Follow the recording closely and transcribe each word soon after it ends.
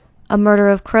A Murder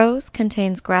of Crows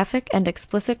contains graphic and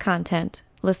explicit content.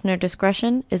 Listener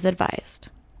discretion is advised.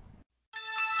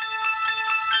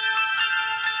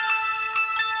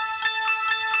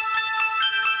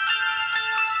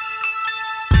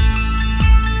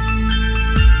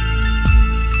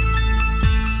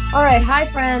 All right, hi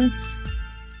friends.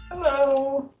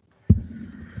 Hello.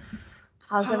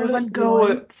 How's everyone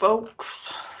doing,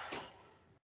 folks?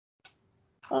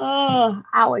 Oh,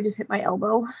 ow! I just hit my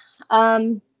elbow.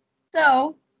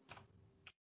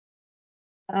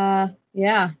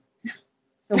 Yeah,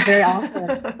 feel very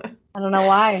awkward. I don't know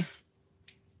why.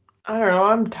 I don't know.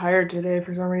 I'm tired today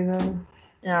for some reason.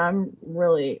 Yeah, I'm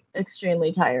really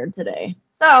extremely tired today.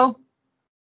 So,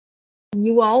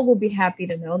 you all will be happy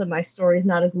to know that my story's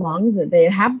not as long as they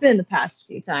have been the past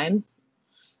few times.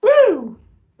 Woo!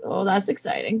 So that's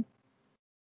exciting.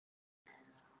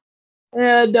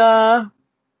 And yeah.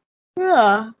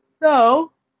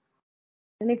 So,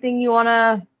 anything you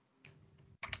wanna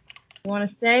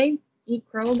say? Eat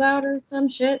crow about or some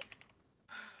shit?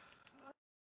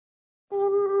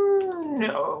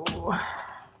 No.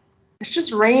 It's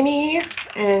just rainy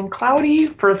and cloudy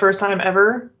for the first time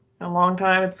ever. In a long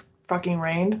time it's fucking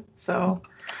rained. So,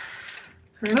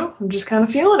 I don't know. I'm just kind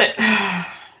of feeling it.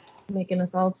 Making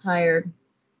us all tired.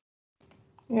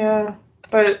 Yeah.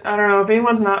 But I don't know. If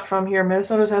anyone's not from here,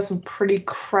 Minnesota's has some pretty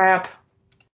crap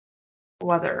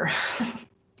weather.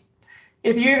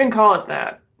 If you even call it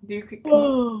that.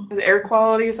 Is air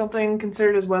quality something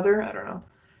considered as weather? I don't know.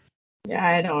 Yeah,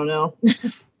 I don't know.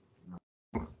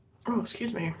 Oh,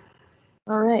 excuse me.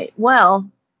 All right. Well,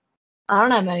 I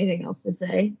don't have anything else to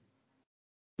say.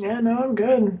 Yeah, no, I'm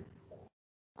good.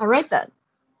 All right then.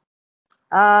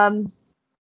 If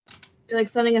you like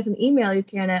sending us an email, you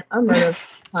can at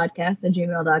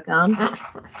unmurderedpodcast@gmail.com.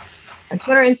 Our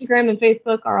Twitter, Instagram, and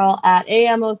Facebook are all at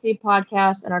AMOC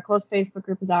Podcast, and our close Facebook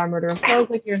group is Our Murder of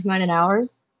Crows, like yours, mine, and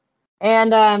ours.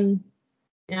 And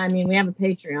yeah, I mean, we have a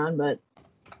Patreon, but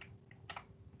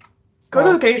Go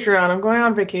to the Patreon. I'm going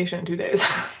on vacation in 2 days.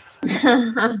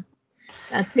 That's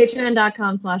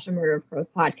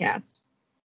patreon.com/A-Murder-of-Crows-Podcast.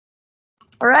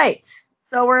 All right.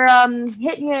 So we're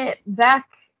hitting it back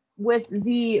with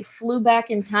the Flew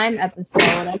Back in Time episode.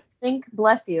 I think,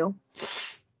 bless you,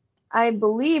 I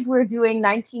believe we're doing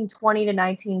 1920 to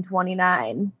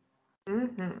 1929.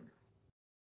 Mm-hmm.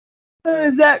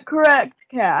 Is that correct,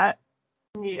 Kat?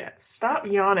 Yes. Stop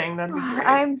yawning. That'd be great.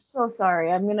 I'm so sorry.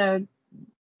 I'm going to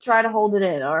try to hold it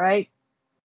in, all right?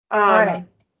 All right.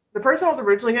 The person I was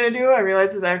originally going to do, I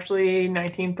realized is actually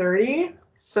 1930.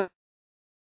 So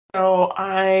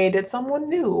I did someone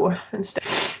new instead.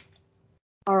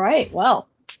 All right. Well,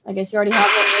 I guess you already have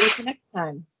one ready for next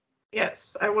time.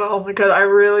 Yes, I will, because I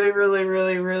really, really,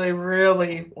 really, really,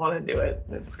 really want to do it.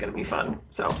 It's going to be fun.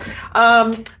 So,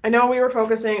 I know we were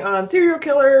focusing on serial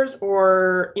killers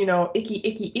or, icky,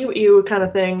 icky, ew, ew kind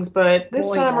of things, but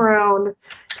this time around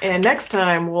and next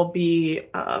time will be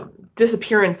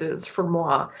disappearances for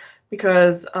moi,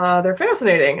 because they're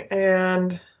fascinating.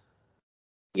 And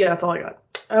yeah, that's all I got.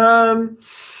 All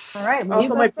right. Well,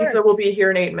 also, my pizza will be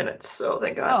here in 8 minutes, so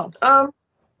thank God. All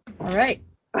right.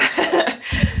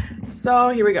 So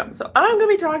here we go. So I'm going to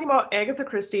be talking about Agatha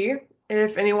Christie.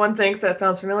 If anyone thinks that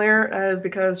sounds familiar, that is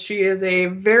because she is a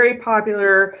very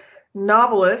popular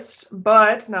novelist,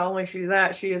 but not only she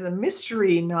is a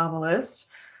mystery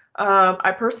novelist.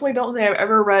 I personally don't think I've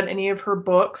ever read any of her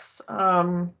books,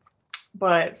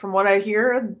 but from what I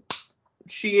hear,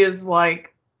 she is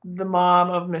like the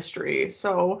mom of mystery.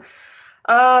 So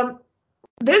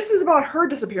this is about her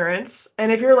disappearance,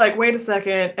 and if you're like, wait a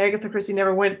second, Agatha Christie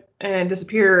never went and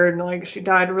disappeared, and like she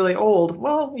died really old,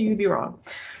 well, you'd be wrong.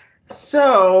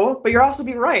 So, but you'll also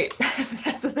be right.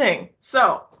 That's the thing.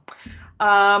 So,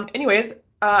 anyways,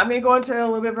 I'm gonna go into a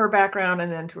little bit of her background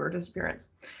and then to her disappearance.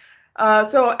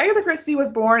 So Agatha Christie was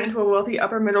born into a wealthy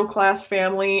upper middle class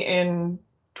family in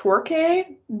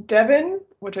Torquay, Devon,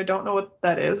 which I don't know what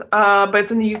that is, but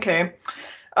it's in the UK.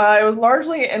 It was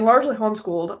largely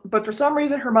homeschooled, but for some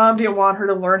reason her mom didn't want her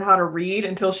to learn how to read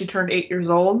until she turned 8 years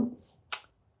old.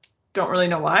 Don't really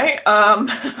know why.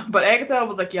 But Agatha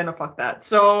was like, yeah, no, fuck that.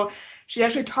 So she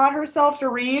actually taught herself to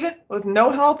read with no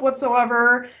help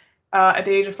whatsoever at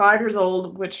the age of 5 years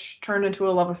old, which turned into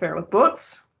a love affair with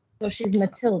books. So she's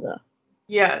Matilda.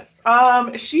 Yes.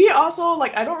 She also,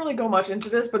 like, I don't really go much into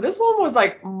this, but this woman was,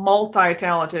 like,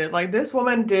 multi-talented. Like, this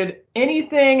woman did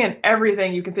anything and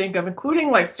everything you can think of,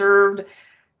 including, like, served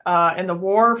in the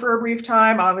war for a brief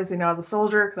time. Obviously not as a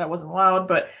soldier, because that wasn't allowed,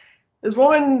 but this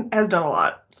woman has done a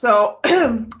lot. So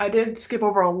I did skip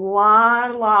over a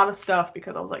lot of stuff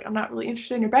because I was like, I'm not really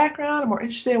interested in your background. I'm more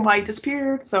interested in why you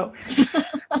disappeared. So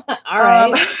all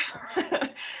right.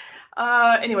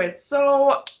 Anyways,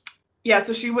 so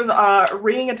she was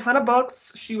reading a ton of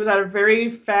books. She was at a very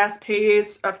fast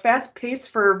pace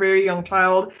for a very young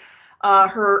child.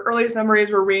 Her earliest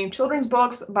memories were reading children's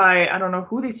books by, I don't know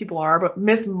who these people are, but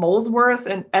Miss Molesworth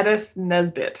and Edith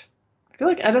Nesbit. I feel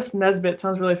like Edith Nesbit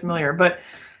sounds really familiar, but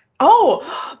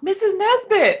Mrs.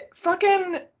 Nesbit,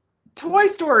 fucking Toy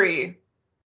Story.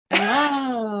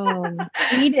 Oh,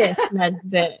 Edith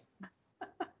Nesbit.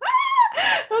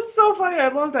 That's so funny. I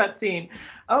love that scene.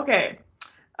 Okay.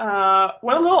 When a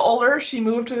little older, she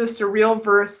moved to the surreal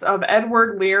verse of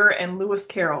Edward Lear and Lewis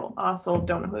Carroll. Also,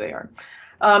 don't know who they are.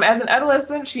 As an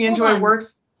adolescent, she enjoyed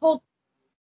works. Hold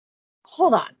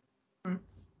on.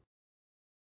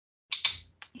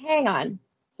 Hang on.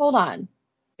 Hold on.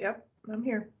 Yep, I'm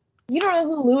here. You don't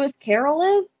know who Lewis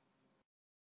Carroll is?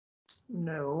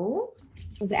 No.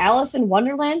 Does Alice in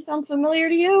Wonderland sound familiar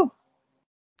to you?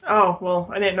 Oh,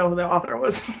 well, I didn't know who the author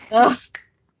was. Okay.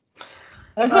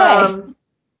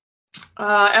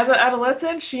 As an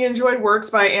adolescent, she enjoyed works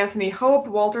by Anthony Hope,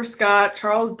 Walter Scott,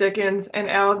 Charles Dickens, and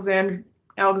Alexander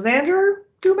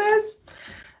Dumas.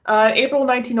 In April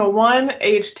 1901,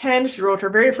 age 10, she wrote her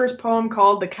very first poem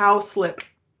called The Cow Slip.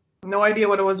 No idea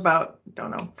what it was about.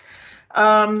 Don't know.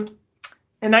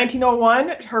 In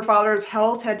 1901, her father's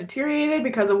health had deteriorated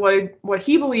because of what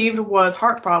he believed was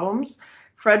heart problems.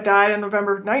 Fred died in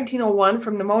November 1901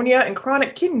 from pneumonia and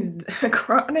chronic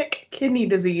kidney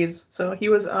disease. So he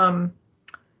was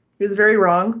very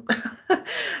wrong.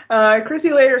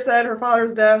 Chrissy later said her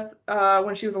father's death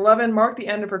when she was 11 marked the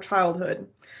end of her childhood.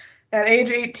 At age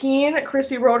 18,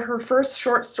 Chrissy wrote her first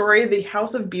short story, The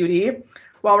House of Beauty,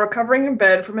 while recovering in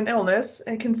bed from an illness.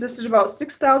 It consisted of about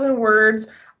 6,000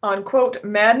 words on, quote,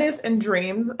 madness and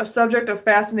dreams, a subject of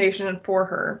fascination for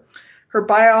her. Her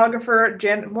biographer,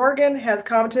 Janet Morgan, has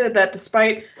commented that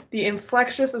despite the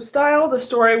inflections of style, the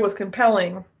story was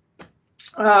compelling.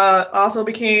 Also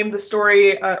became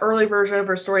the early version of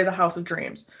her story, The House of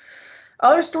Dreams.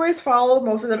 Other stories followed,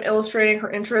 most of them illustrating her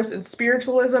interest in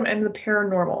spiritualism and the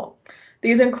paranormal.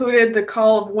 These included The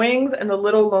Call of Wings and The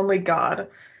Little Lonely God.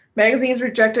 Magazines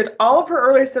rejected all of her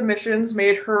early submissions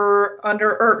made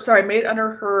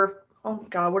under her, oh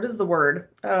God, what is the word?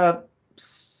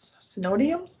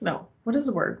 Synonyms? No, what is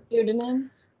the word?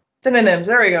 Pseudonyms. Synonyms,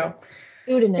 there we go.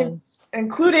 Pseudonyms.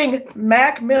 Including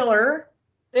Mac Miller.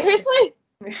 Seriously?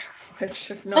 Which,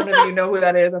 if none of you know who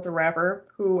that is, that's a rapper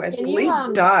who I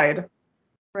believe died.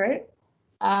 Right?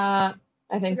 I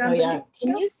think so, yeah.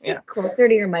 Can you speak closer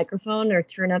to your microphone or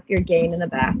turn up your gain in the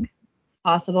back?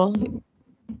 Possible?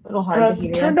 A little hard to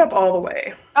hear. Turned up all the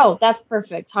way. Oh, that's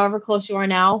perfect. However close you are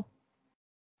now.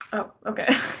 Oh, okay.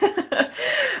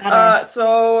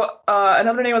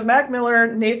 Another name was Mac Miller,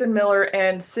 Nathan Miller,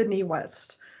 and Sydney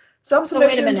West. Some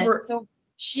submissions wait a minute. So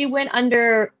she went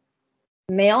under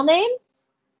male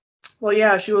names? Well,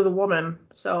 yeah, she was a woman.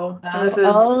 So this is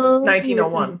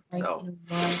 1901. So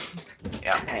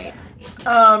yeah. Right.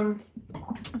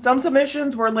 Some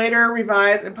submissions were later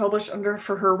revised and published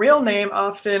for her real name,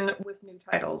 often with new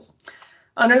titles.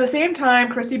 Under the same time,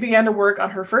 Christie began to work on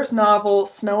her first novel,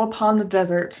 Snow Upon the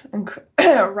Desert, and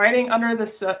writing under the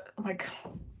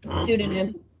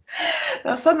pseudonym.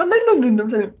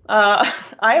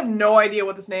 I have no idea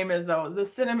what this name is though. The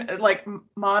synonym, like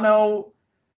monosyllable.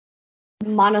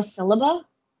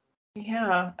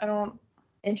 Yeah, I don't.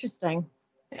 Interesting.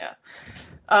 Yeah.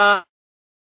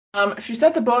 She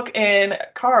set the book in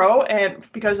Cairo, and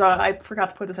because I forgot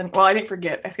to put this in. Well, I didn't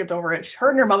forget. I skipped over it. Her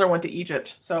and her mother went to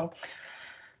Egypt, so.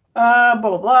 Blah,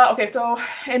 blah, blah. Okay, so,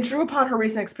 and drew upon her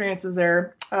recent experiences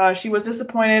there. She was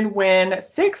disappointed when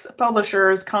 6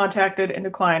 publishers contacted and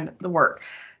declined the work.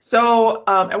 So,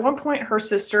 at one point, her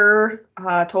sister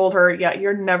told her, yeah,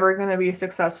 you're never going to be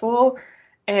successful.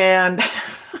 And,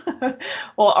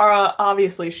 well,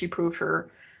 obviously, she proved her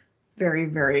very,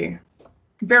 very,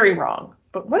 very wrong.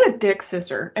 But what a dick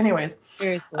sister. Anyways.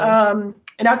 Seriously.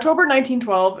 In October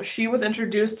 1912, she was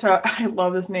introduced to, I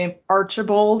love this name,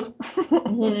 Archibald.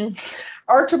 Mm-hmm.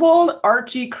 Archibald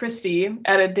Archie Christie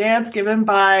at a dance given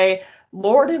by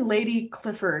Lord and Lady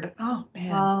Clifford. Oh,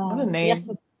 man, what a name. Yes,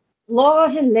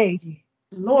 Lord and Lady.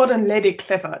 Lord and Lady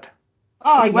Clifford.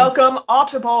 Oh, yes. Welcome,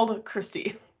 Archibald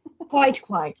Christie. Quite.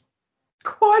 Quite.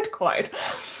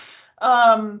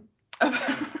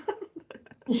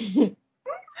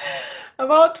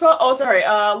 About 12.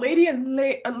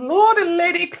 Lord and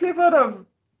Lady Clifford of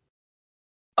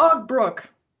Ogbrook,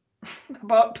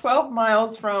 about 12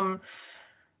 miles from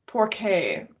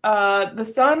Torquay. The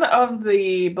son of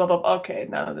the blah blah blah. Okay,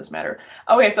 none of this matter.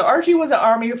 Okay, so Archie was an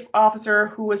army officer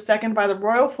who was seconded by the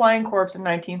Royal Flying Corps in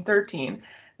 1913.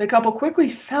 The couple quickly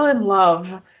fell in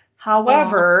love.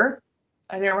 However,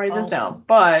 I didn't write this Oh. down.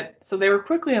 But, so they were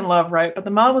quickly in love, right? But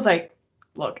the mom was like,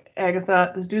 look,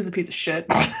 Agatha, this dude's a piece of shit.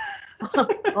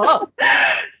 Oh.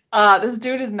 This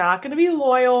dude is not going to be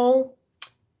loyal.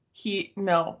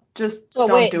 Just So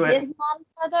don't wait, do it. his mom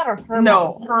said that or her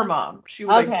No, mom? her mom. She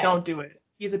was like, Okay. don't do it.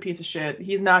 He's a piece of shit.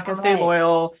 He's not going to stay Alright.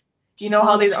 loyal. You She's know how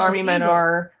calling these it like she army men sees it.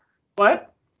 are.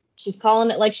 What? She's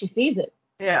calling it like she sees it.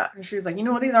 Yeah. And she was like, you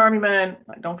know what, these army men,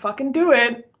 like, don't fucking do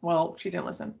it. Well, she didn't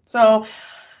listen. So,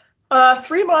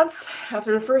 3 months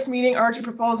after the first meeting, Archie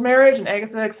proposed marriage and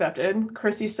Agatha accepted.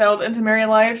 Chrissy settled into married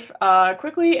life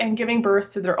quickly and giving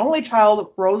birth to their only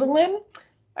child, Rosalind.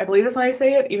 I believe that's how you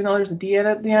say it, even though there's a D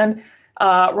at the end.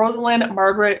 Rosalind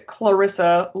Margaret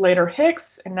Clarissa, later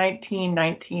Hicks, in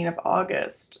 1919 of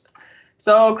August.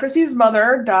 So Chrissy's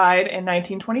mother died in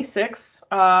 1926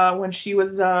 when she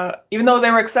was, even though they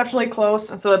were exceptionally close,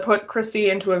 and so it put Chrissy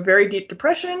into a very deep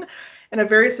depression and a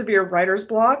very severe writer's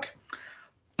block.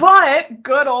 But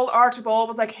good old Archibald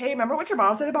was like, hey, remember what your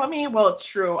mom said about me? Well, it's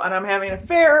true, and I'm having an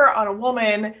affair on a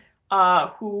woman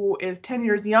who is 10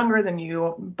 years younger than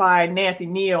you by Nancy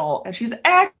Neal, and she's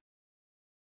actually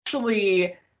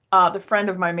the friend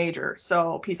of my major,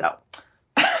 so peace out.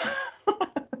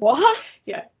 What?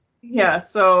 Yeah,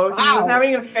 so he was Wow.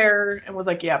 having an affair and was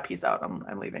like, yeah, peace out,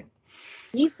 I'm leaving.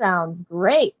 He sounds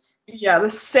great. Yeah, the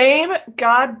same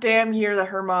goddamn year that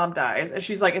her mom dies, and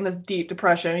she's like in this deep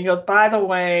depression. He goes, by the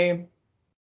way,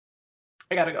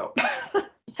 I gotta go.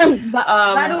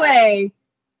 By the way,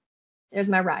 there's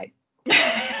my ride.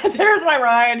 There's my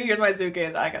ride. Here's my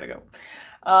suitcase. I gotta go.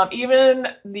 Even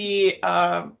the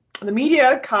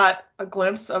media caught a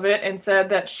glimpse of it and said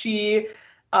that she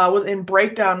was in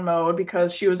breakdown mode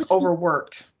because she was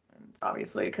overworked.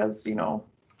 Obviously, because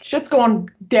shit's going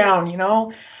down.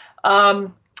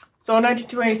 So in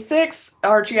 1926,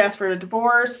 Archie asked for a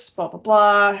divorce. Blah blah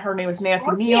blah. Her name was Nancy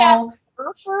Archie Neal. asked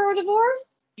her for a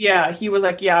divorce? Yeah, he was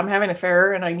like, yeah, I'm having an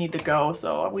affair and I need to go,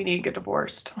 so we need to get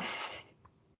divorced.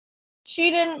 She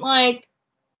didn't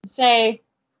say,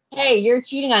 hey, you're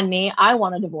cheating on me. I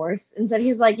want a divorce. Instead,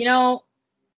 he's like, I'm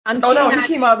cheating on He you.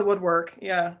 came out of the woodwork.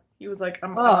 Yeah, he was like,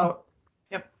 I'm out.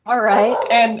 Yep. All right.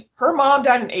 And her mom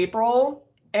died in April,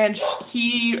 and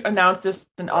he announced this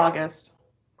in August.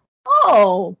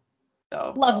 Oh,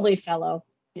 So lovely fellow.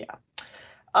 yeah.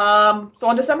 So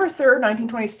on December 3rd,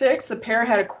 1926, the pair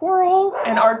had a quarrel,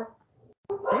 and I'm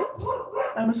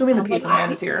assuming the pizza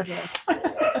man is here.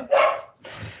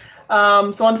 So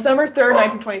on December 3rd,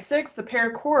 1926, the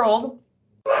pair quarreled,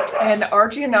 and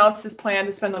Archie announced his plan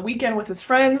to spend the weekend with his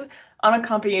friends,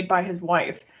 unaccompanied by his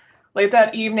wife. Late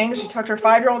that evening, she tucked her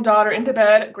 5-year-old daughter into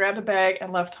bed, grabbed a bag,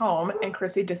 and left home, and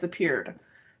Chrissy disappeared.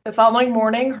 The following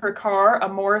morning, her car, a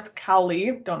Morris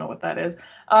Cowley, don't know what that is,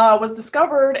 was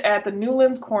discovered at the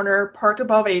Newlands corner, parked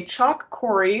above a chalk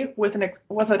quarry with an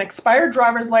expired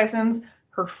driver's license,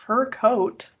 her fur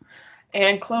coat,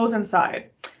 and clothes inside.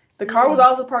 The car was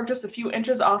also parked just a few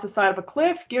inches off the side of a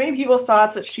cliff, giving people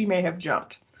thoughts that she may have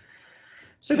jumped.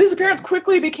 The disappearance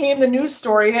quickly became the news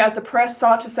story as the press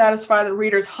sought to satisfy the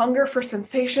reader's hunger for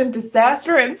sensation,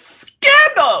 disaster, and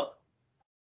scandal.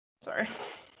 Sorry.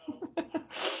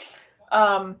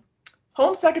 Home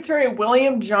Secretary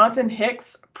William Johnson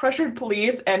Hicks pressured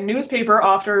police, and newspaper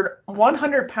offered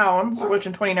 £100, which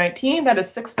in 2019, that is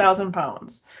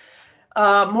 £6,000.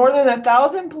 More than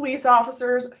 1,000 police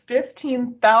officers,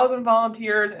 15,000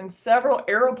 volunteers, and several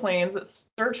aeroplanes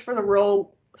searched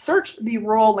the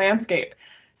rural landscape.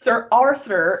 Sir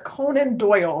Arthur Conan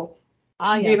Doyle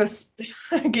gave a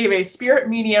spirit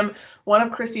medium one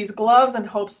of Christie's gloves in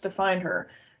hopes to find her.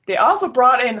 They also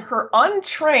brought in her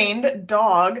untrained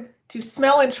dog to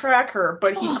smell and track her,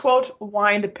 but he, quote,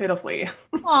 whined pitifully.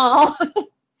 Oh,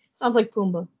 sounds like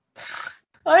Pumbaa.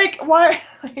 Like, why?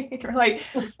 You're like,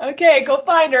 okay, go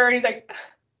find her. And he's like,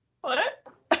 what?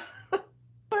 What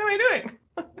am I doing?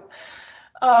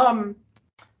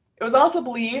 It was also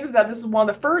believed that this was one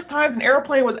of the first times an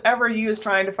airplane was ever used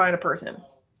trying to find a person.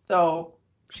 So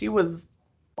she was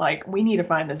like, we need to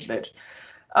find this bitch.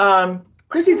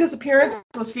 Christie's disappearance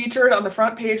was featured on the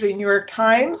front page of the New York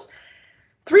Times.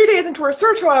 3 days into her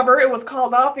search, however, it was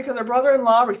called off because her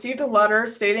brother-in-law received a letter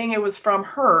stating it was from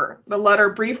her. The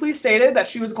letter briefly stated that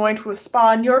she was going to a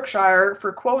spa in Yorkshire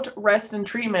for, quote, rest and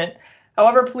treatment.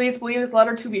 However, police believe this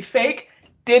letter to be fake,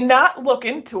 did not look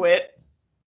into it,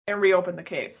 and reopened the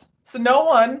case. So no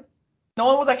one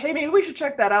was like, hey, maybe we should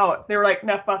check that out. They were like,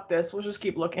 nah, fuck this. We'll just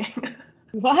keep looking.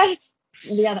 What?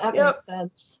 Yeah, that makes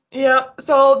sense. Yeah,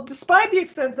 so despite the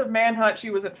extensive manhunt, she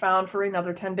wasn't found for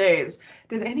another 10 days.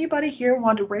 Does anybody here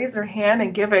want to raise their hand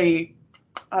and give some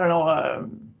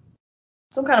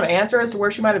kind of answer as to where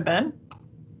she might have been?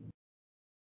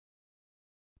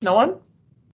 No one?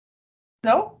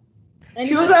 No? She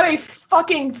Anybody? was at a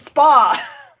fucking spa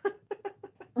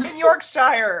in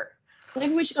Yorkshire.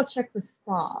 Maybe we should go check the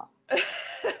spa.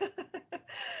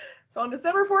 So on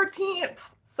December 14th,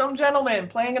 some gentleman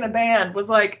playing in a band was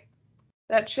like,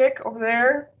 that chick over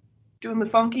there doing the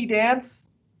funky dance?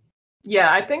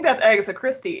 Yeah, I think that's Agatha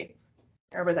Christie.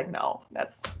 Everybody's like, no,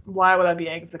 why would that be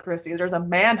Agatha Christie? There's a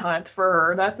manhunt for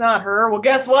her. That's not her. Well,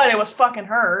 guess what? It was fucking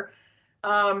her.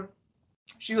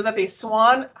 She was at the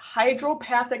Swan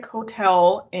Hydropathic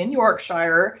Hotel in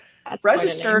Yorkshire, That's quite a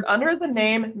registered name. under the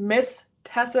name Miss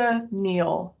Tessa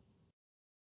Neal.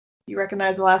 You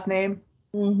recognize the last name?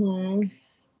 Mm-hmm.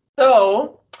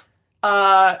 So,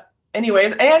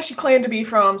 anyways, and she claimed to be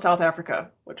from South Africa,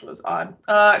 which was odd.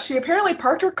 She apparently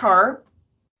parked her car,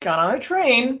 got on a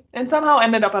train, and somehow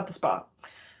ended up at the spa.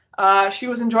 She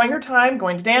was enjoying her time,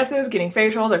 going to dances, getting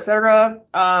facials, etc.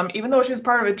 Even though she was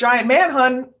part of a giant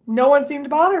manhunt, no one seemed to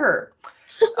bother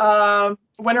her.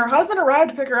 When her husband arrived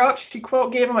to pick her up, she,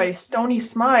 quote, gave him a stony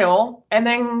smile, and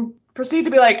then proceeded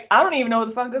to be like, I don't even know who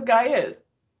the fuck this guy is.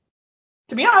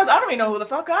 To be honest, I don't even know who the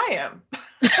fuck I am.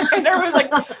 And everyone's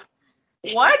like,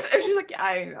 what? And she's like,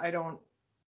 I don't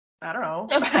know.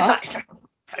 The fuck?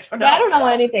 I don't know. Yeah, I don't know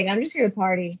anything. I'm just here to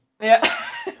party. Yeah,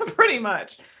 pretty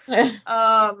much.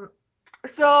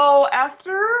 So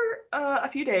after a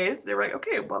few days, they were like,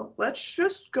 okay, well, let's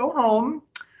just go home.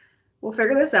 We'll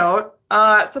figure this out.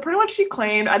 So pretty much she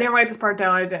claimed, I didn't write this part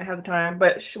down, I didn't have the time,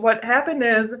 but what happened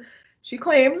is she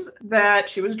claims that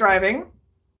she was driving.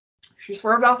 She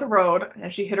swerved off the road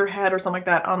and she hit her head or something like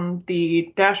that on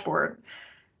the dashboard.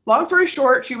 Long story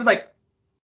short, she was like,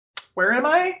 where am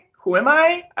I? Who am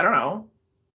I? I don't know.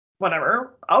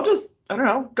 Whatever. I'll just, I don't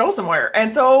know, go somewhere.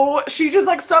 And so she just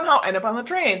like somehow ended up on the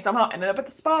train, somehow ended up at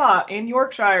the spa in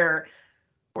Yorkshire,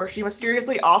 where she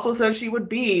mysteriously also said she would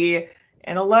be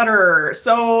in a letter.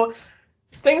 So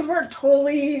things weren't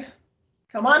totally,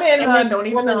 come on in, And hon, this don't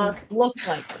even woman knock. looked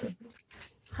like her.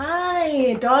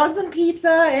 Hi, dogs and pizza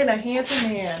and a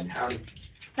handsome man.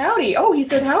 Howdy. Oh, he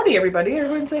said howdy, everybody.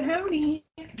 Everyone said howdy.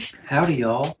 Howdy,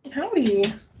 y'all.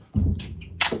 Howdy.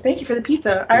 Thank you for the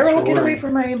pizza. Thanks Iro, for get away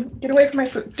ordering. from my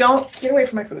food. Don't get away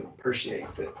from my food.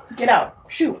 Appreciates it. Get out.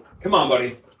 Shoot. Come on,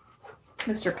 buddy.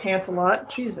 Mr. Pants-a-Lot.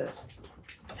 Jesus.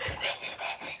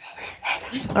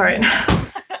 All right.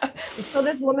 So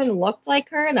this woman looked like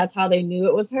her, and that's how they knew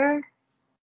it was her?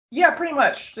 Yeah, pretty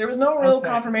much. There was no real Okay.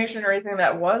 confirmation or anything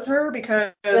that was her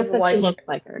because Just that like she looked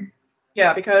like her.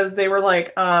 yeah, because they were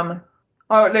like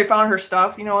they found her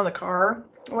stuff, in the car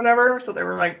or whatever, so they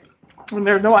were like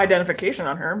there's no identification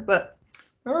on her, but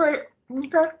all right. Okay.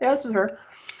 Yeah, this is her.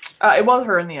 It was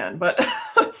her in the end, but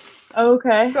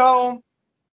Okay. so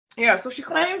yeah, so she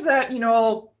claims that,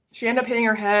 she ended up hitting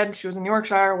her head. She was in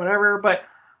Yorkshire or whatever, but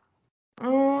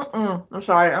I'm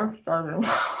sorry, I'm starving.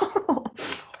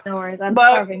 No worries, I'm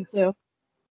But- starving too.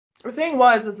 The thing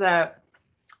is that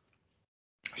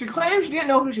she claimed she didn't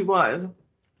know who she was,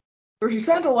 but she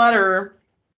sent a letter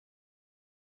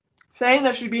saying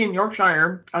that she'd be in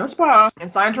Yorkshire on a spa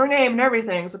and signed her name and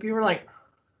everything. So people were like,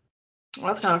 well,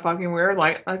 that's kind of fucking weird.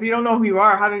 Like, if you don't know who you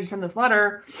are, how did you send this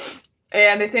letter?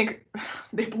 And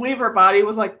they believe her body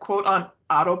was like, quote, on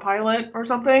autopilot or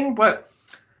something, but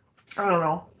I don't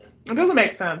know. It doesn't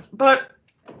make sense. But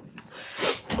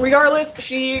regardless,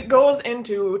 she goes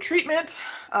into treatment.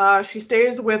 She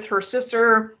stays with her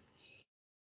sister,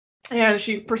 and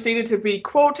she proceeded to be,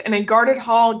 quote, in a guarded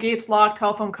hall, gates locked,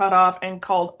 telephone cut off, and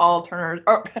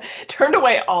turned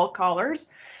away all callers.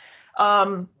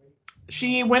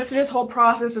 She went through this whole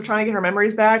process of trying to get her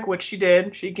memories back, which she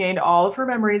did. She gained all of her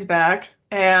memories back.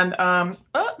 And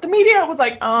the media was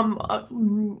like,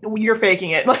 you're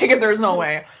faking it. Like, there's no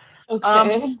way.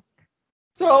 Okay.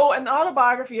 So, in the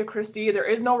autobiography of Christie, there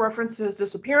is no reference to his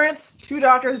disappearance. 2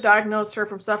 doctors diagnosed her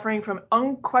from suffering from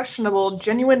unquestionable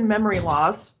genuine memory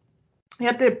loss.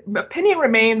 Yet the opinion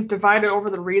remains divided over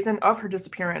the reason of her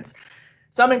disappearance.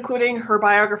 Some, including her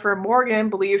biographer Morgan,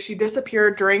 believe she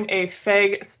disappeared during a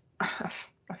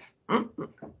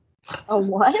A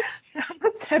what?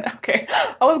 Okay.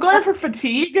 I was going for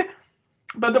fatigue,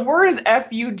 but the word is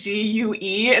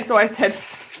F-U-G-U-E, and so I said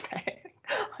fag.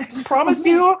 I promise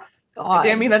you, I God.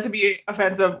 didn't mean that to be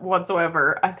offensive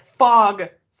whatsoever. A fog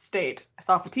state. I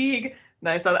saw fatigue,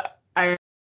 then I saw that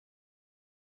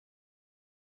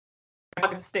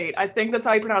fog state. I think that's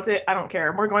how you pronounce it. I don't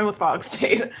care. We're going with fog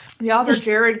state. The author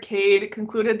Jared Cade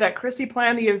concluded that Christie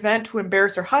planned the event to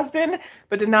embarrass her husband,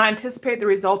 but did not anticipate the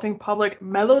resulting public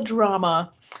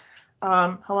melodrama.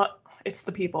 Hello, it's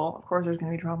the people. Of course, there's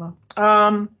going to be drama.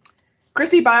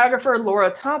 Christie biographer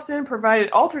Laura Thompson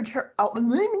provided alternative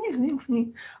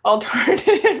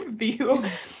view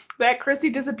that Christy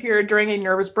disappeared during a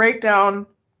nervous breakdown,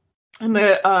 and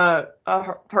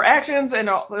her actions and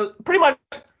pretty much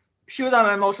she was on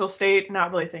an emotional state,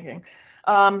 not really thinking.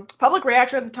 Public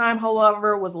reaction at the time,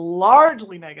 however, was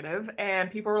largely negative,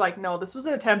 and people were like, no, this was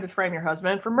an attempt to frame your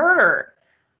husband for murder.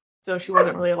 So she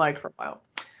wasn't really liked for a while.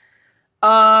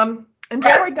 In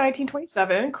January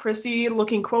 1927, Christy,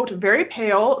 looking, quote, very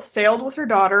pale, sailed with her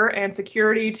daughter and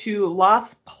security to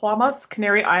Las Palmas,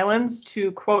 Canary Islands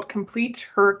to, quote, complete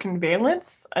her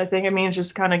conveyance. I think it means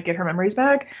just kind of get her memories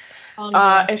back.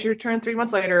 As she returned 3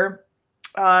 months later,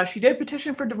 she did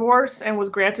petition for divorce and was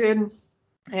granted,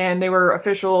 and they were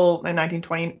official in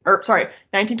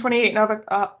 1928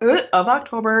 of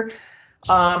October.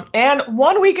 And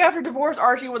 1 week after divorce,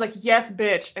 Archie was like, yes,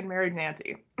 bitch, and married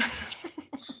Nancy.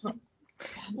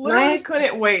 Literally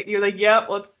couldn't wait. He was like, yep,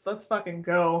 let's fucking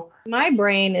go. My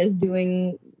brain is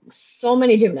doing so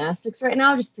many gymnastics right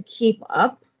now just to keep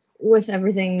up with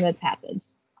everything that's happened.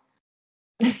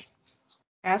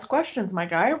 Ask questions, my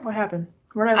guy. What happened?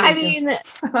 I mean,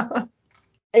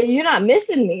 you're not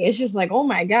missing me. It's just like, oh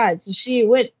my God. So she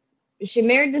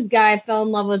married this guy, fell in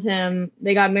love with him.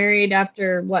 They got married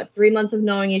after, 3 months of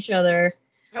knowing each other.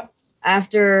 Yep.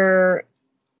 After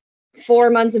 4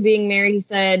 months of being married, he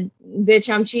said,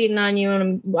 bitch, I'm cheating on you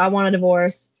and I want a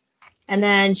divorce. And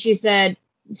then she said,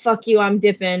 fuck you, I'm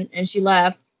dipping. And she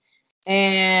left.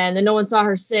 And then no one saw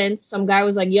her since. Some guy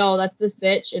was like, yo, that's this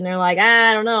bitch. And they're like,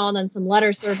 I don't know. And then some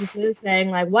letter surfaces saying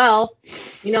like, well,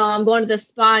 I'm going to this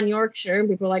spa in Yorkshire. And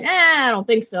people are like, I don't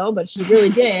think so. But she really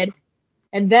did.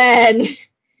 And then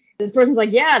this person's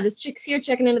like, yeah, this chick's here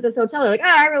checking in at this hotel. They're like,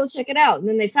 I will check it out. And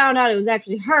then they found out it was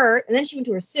actually her. And then she went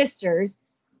to her sister's.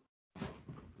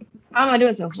 How am I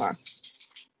doing so far?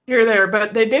 You're there,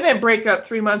 but they didn't break up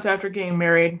 3 months after getting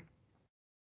married.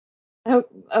 Oh,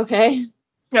 okay.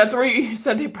 That's where you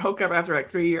said they broke up after like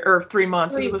 3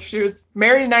 months. She was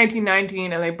married in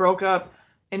 1919 and they broke up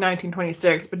in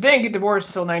 1926, but didn't get divorced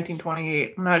until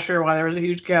 1928. I'm not sure why there was a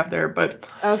huge gap there, but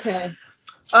okay.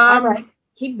 All right,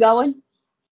 keep going.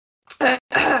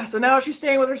 So now she's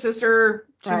staying with her sister.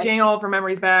 She's getting all of her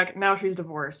memories back. Now she's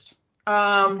divorced.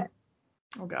 Okay.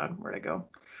 Oh God, where'd I go?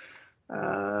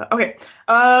 Okay.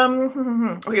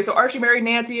 Okay, so Archie married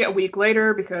Nancy a week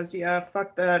later because,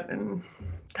 fuck that. And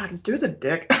God, this dude's a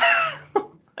dick.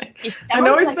 I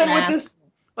know he's been with this,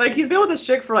 he's been with this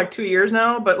chick for 2 years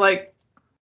now, but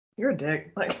you're a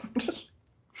dick. Just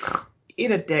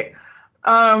eat a dick.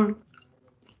 However,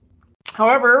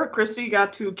 Christy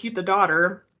got to keep the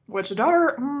daughter, which the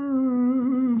daughter,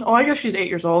 I guess she's 8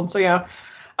 years old, so yeah.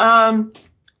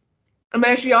 And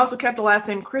then she also kept the last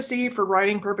name Chrissy for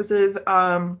writing purposes.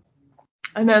 And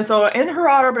then so in her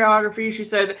autobiography, she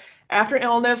said, after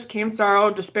illness came sorrow,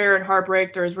 despair, and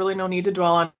heartbreak. There is really no need to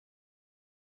dwell on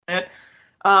it.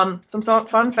 Some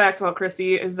fun facts about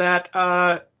Christy is that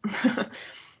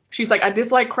she's like, I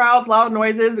dislike crowds, loud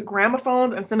noises,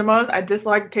 gramophones, and cinemas. I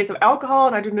dislike the taste of alcohol,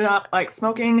 and I do not like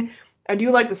smoking. I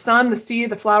do like the sun, the sea,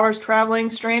 the flowers, traveling,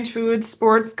 strange foods,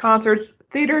 sports, concerts,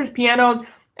 theaters, pianos,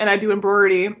 and I do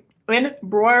embroidery. Fuck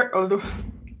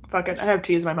it, I have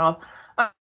cheese in my mouth.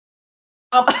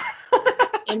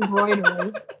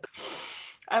 Embroidery.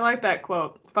 I like that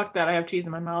quote. Fuck that, I have cheese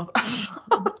in my mouth.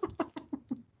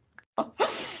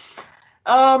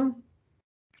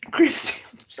 Christy,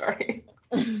 sorry.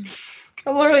 I'm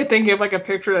literally thinking of a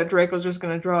picture that Drake was just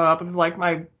gonna draw up of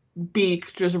my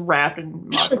beak just wrapped in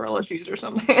mozzarella cheese or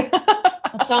something.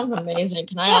 That sounds amazing.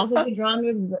 Can I also be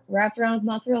wrapped around with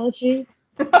mozzarella cheese?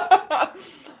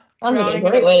 Sounds like a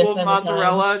great way to spend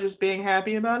mozzarella, just being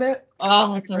happy about it.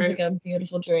 Oh, that sounds like a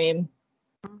beautiful dream.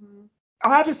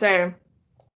 I'll have to say,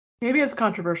 maybe it's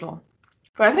controversial,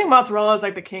 but I think mozzarella is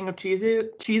the king of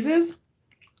cheeses.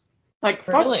 Fuck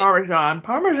Parmesan.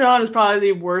 Parmesan is probably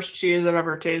the worst cheese I've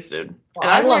ever tasted. Well,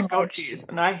 and I love goat cheese,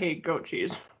 and I hate goat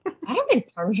cheese. I don't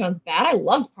think Parmesan's bad. I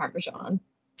love Parmesan.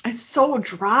 It's so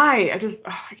dry. I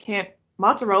can't.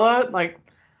 Mozzarella,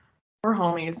 we're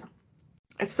homies.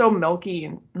 It's so milky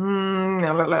and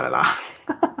la, la, la, la.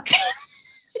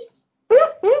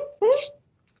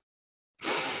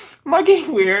 Am I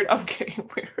getting weird? I'm getting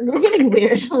weird. You're getting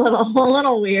weird. A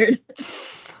little weird.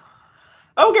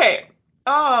 Okay.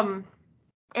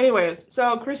 Anyways,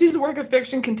 so Christie's work of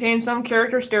fiction contains some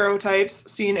character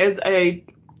stereotypes seen as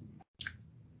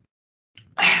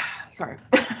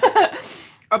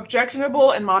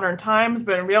objectionable in modern times,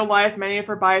 but in real life, many of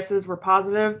her biases were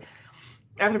positive.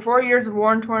 After 4 years of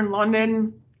war-torn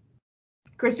London,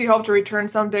 Christie hoped to return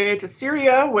someday to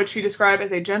Syria, which she described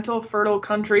as a gentle, fertile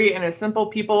country and a simple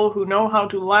people who know how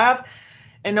to laugh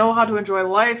and know how to enjoy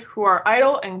life, who are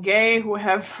idle and gay, who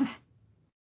have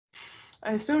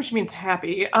I assume she means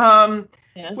happy.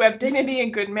 Yes. Who have dignity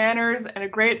and good manners and a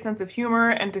great sense of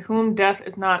humor, and to whom death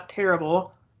is not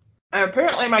terrible.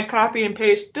 Apparently my copy and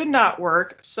paste did not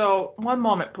work, so one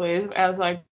moment please as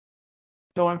I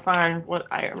go and find what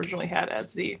I originally had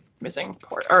as the missing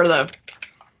part, or the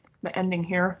ending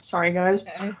here. Sorry guys.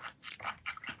 Okay.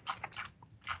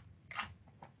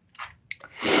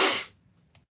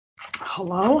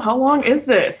 Hello? How long is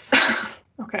this?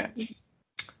 Okay.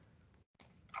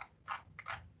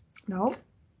 No.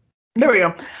 There we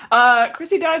go.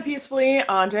 Christie died peacefully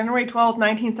on January 12,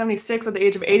 1976 at the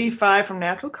age of 85 from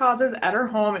natural causes at her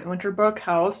home in Winterbrook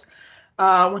House.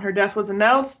 When her death was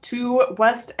announced to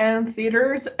West End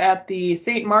theaters at the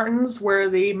St. Martin's where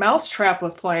the Mousetrap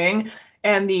was playing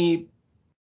and the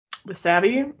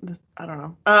Savvy, I don't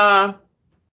know,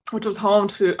 which was home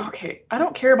to, okay, I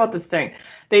don't care about this thing.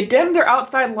 They dimmed their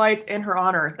outside lights in her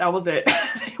honor. That was it.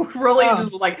 They were really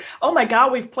just like, oh my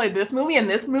God, we've played this movie and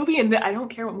this movie and I don't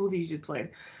care what movie you just played.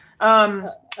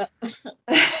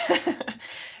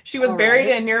 She was buried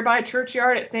in a nearby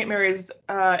churchyard at St. Mary's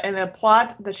in a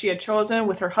plot that she had chosen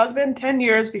with her husband 10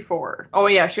 years before. Oh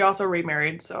yeah, she also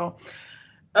remarried. So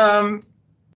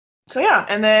yeah,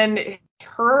 and then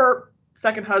her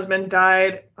second husband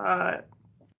died.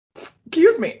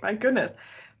 Excuse me, my goodness.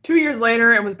 2 years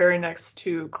later and was buried next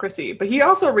to Chrissy. But he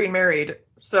also remarried.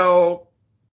 So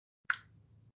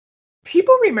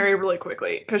people remarry really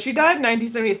quickly. Because she died in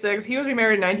 1976. He was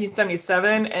remarried in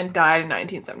 1977 and died in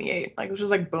 1978. Like, it was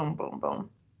just like boom, boom, boom.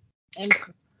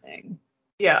 Interesting.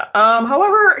 Yeah.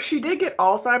 However, she did get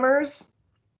Alzheimer's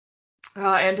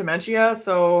and dementia.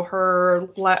 So her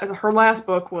last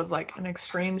book was like an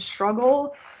extreme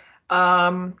struggle.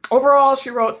 Overall,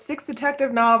 she wrote 6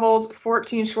 detective novels,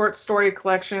 14 short story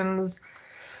collections,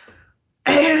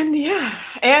 and yeah,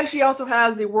 and she also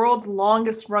has the world's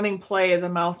longest running play, The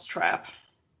Mousetrap.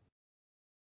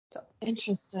 So,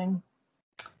 interesting.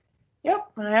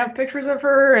 Yep, and I have pictures of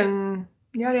her and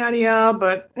yada yada yada,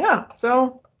 but yeah,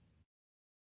 so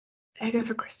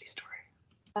Agatha Christie story.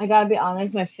 I gotta be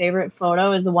honest, my favorite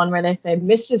photo is the one where they say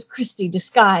Mrs. Christie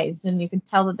disguised, and you can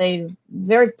tell that they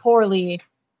very poorly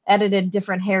edited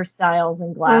different hairstyles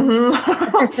and glasses.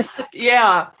 Mm-hmm.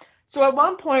 Yeah. So at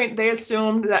one point they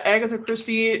assumed that Agatha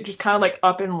Christie just kind of like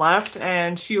up and left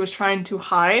and she was trying to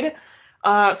hide.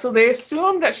 So they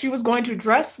assumed that she was going to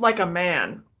dress like a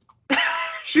man.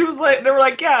 They were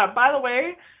like, yeah, by the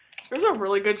way, there's a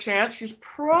really good chance she's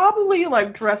probably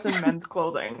like dressing men's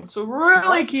clothing. So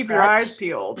really keep your eyes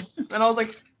peeled. And I was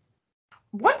like,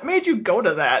 what made you go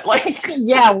to that? Like,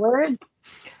 yeah, word.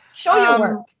 Show your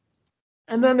work.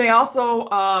 And then they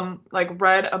also like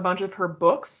read a bunch of her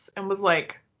books and was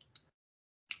like,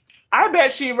 I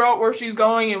bet she wrote where she's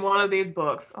going in one of these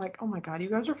books. Like, oh my God, you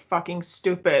guys are fucking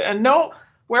stupid. And no,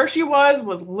 where she was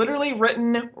literally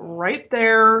written right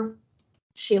there.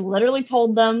 She literally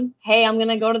told them, hey, I'm going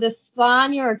to go to this spa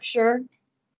in Yorkshire.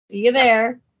 See you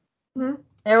there. Mm-hmm.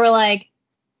 They were like,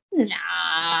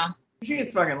 nah.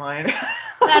 She's fucking lying.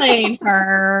 That ain't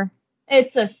her.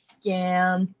 It's a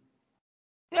scam.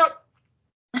 Yep.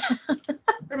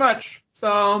 Pretty much.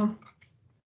 So,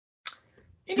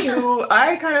 anywho,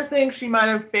 I kind of think she might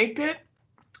have faked it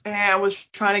and was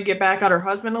trying to get back at her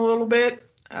husband a little bit.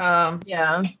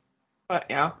 Yeah. But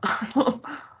yeah.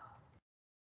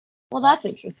 Well, that's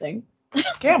interesting.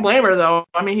 Can't blame her though.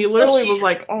 I mean, he literally was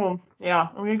like, "Oh, yeah,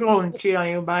 I'm gonna go and cheat on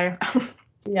you." Bye.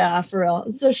 Yeah, for real.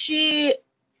 So she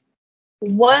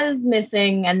was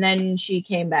missing and then she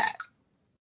came back.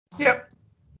 Yep.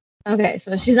 Okay,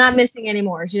 so she's not missing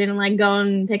anymore. She didn't like go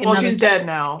and take another. Well, she's dead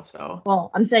now, so. Well,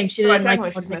 I'm saying she didn't like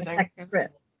go she's take missing. a second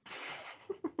trip.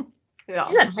 Yeah.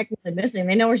 She's not technically missing.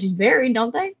 They know where she's buried,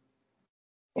 don't they?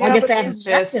 Well, Yeah, I guess but they haven't she's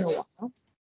checked in missed. a while.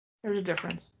 There's a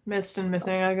difference. Missed and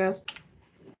missing, I guess.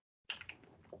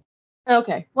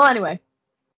 Okay. Well, anyway.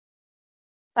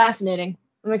 Fascinating.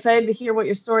 I'm excited to hear what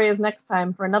your story is next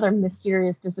time for another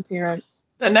mysterious disappearance.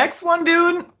 The next one,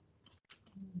 dude,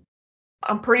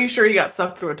 I'm pretty sure he got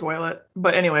sucked through a toilet.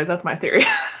 But anyways, that's my theory.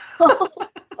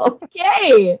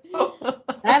 Okay.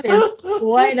 That is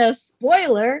quite a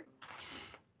spoiler.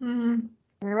 Mm-hmm.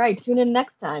 All right. Tune in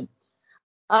next time.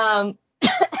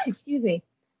 Excuse me.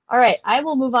 All right. I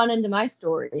will move on into my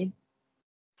story.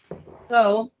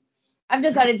 So I've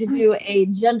decided to do a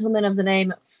gentleman of the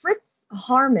name Fritz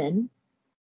Harman,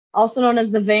 also known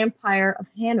as the Vampire of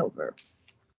Hanover.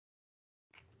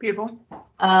 Beautiful.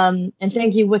 And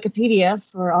thank you, Wikipedia,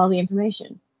 for all the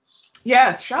information.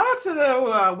 Yes, shout out to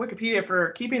the Wikipedia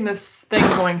for keeping this thing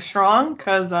going strong,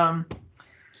 because,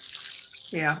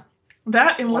 yeah.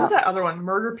 That and what is Yeah. that other one?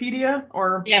 Murderpedia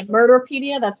or Yeah,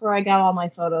 Murderpedia, that's where I got all my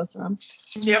photos from.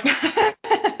 Yep.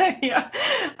 Yeah.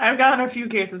 I've gotten a few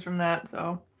cases from that,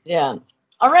 so. Yeah.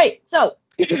 All right, so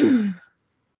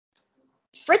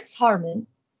Fritz Harmon,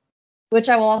 which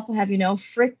I will also have you know,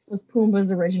 Fritz was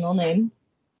Pumbaa's original name.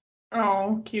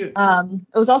 Oh, cute.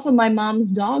 It was also my mom's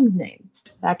dog's name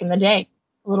back in the day.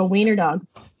 A little wiener dog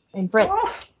named Fritz.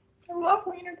 Oh, I love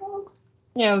wiener dogs.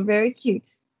 Yeah, very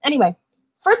cute. Anyway,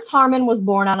 Fritz Harmon was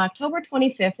born on October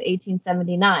 25th,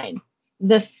 1879,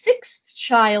 the sixth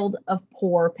child of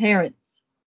poor parents.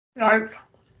 Nice.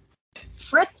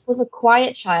 Fritz was a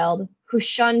quiet child who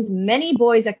shunned many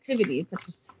boys' activities such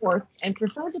as sports and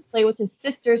preferred to play with his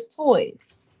sister's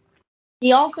toys.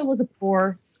 He also was a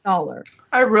poor scholar.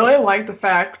 I really like the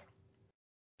fact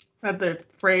that the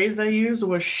phrase they used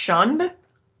was shunned.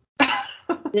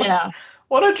 Yeah,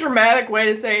 What a dramatic way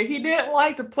to say he didn't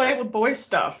like to play with boy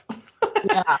stuff.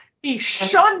 yeah, He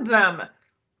shunned them.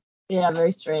 yeah,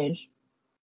 very strange.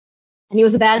 And he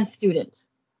was a bad student.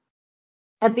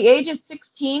 At the age of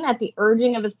 16, at the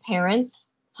urging of his parents,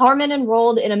 Harmon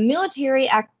enrolled in a military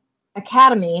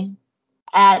academy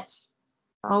at,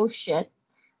 Got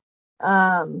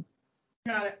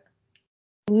it.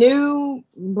 New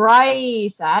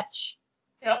Breisach.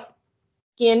 Yep.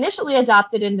 He initially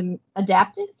adapted into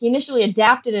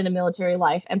military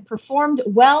life and performed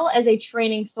well as a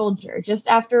training soldier. Just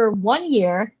after 1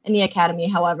 year in the academy,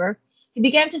 however, he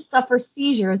began to suffer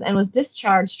seizures and was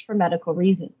discharged for medical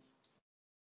reasons.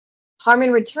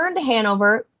 Harmon returned to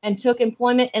Hanover and took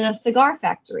employment in a cigar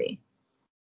factory.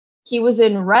 He was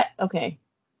in okay,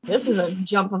 this is a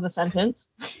jump of a sentence.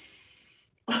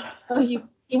 So he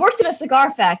worked in a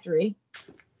cigar factory,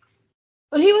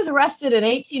 but he was arrested in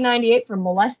 1898 for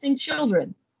molesting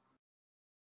children.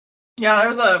 Yeah,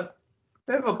 there's a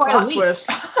bit of a Quite a plot leap. twist.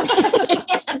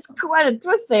 It's quite a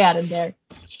twist they added there.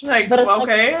 Like, But it's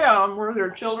okay, were there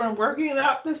children working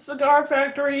at this cigar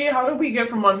factory? How did we get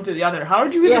from one to the other? How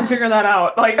did you even Yeah. figure that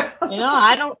out? Like,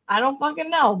 I don't fucking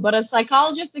know. But a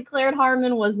psychologist declared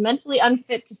Harmon was mentally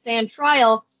unfit to stand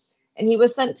trial, and he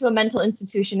was sent to a mental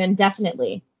institution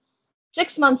indefinitely.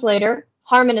 6 months later,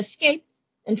 Harmon escaped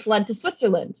and fled to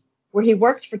Switzerland, where he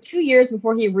worked for 2 years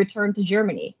before he returned to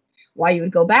Germany. Why you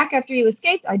would go back after you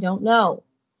escaped, I don't know.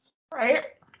 right?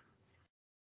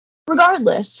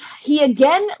 Regardless, he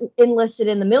again enlisted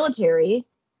in the military,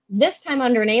 this time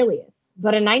under an alias.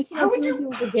 But in 1902, he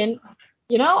was again,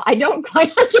 I don't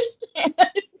quite understand.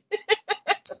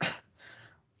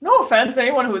 No offense to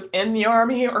anyone who's in the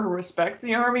army or who respects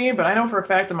the army, but I know for a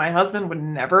fact that my husband would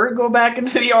never go back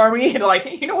into the army. Like,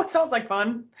 you know what sounds like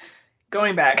fun?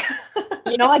 Going back.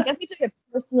 I guess he took it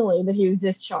personally that he was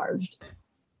discharged.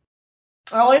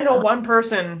 I only know one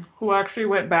person who actually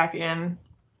went back in,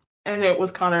 and it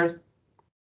was Connor's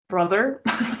brother.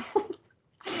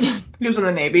 He was in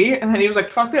the Navy, and then he was like,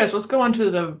 fuck this, let's go into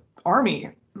the army.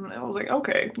 And I was like,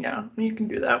 okay, yeah, you can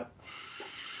do that.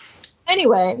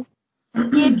 Anyway,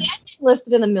 he again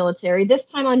enlisted in the military, this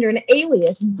time under an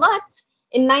alias, but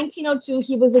in 1902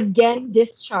 he was again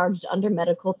discharged under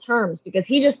medical terms because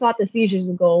he just thought the seizures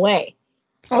would go away.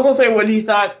 I was gonna say, what he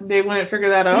thought they wouldn't figure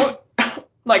that out.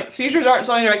 Like, seizures aren't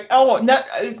something you're like, oh, no,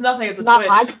 it's nothing, it's a twitch.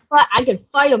 I can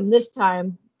fight him this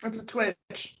time. It's a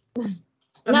twitch. I'm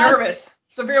nervous.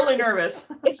 Severely nervous.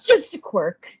 It's just a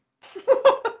quirk.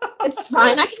 It's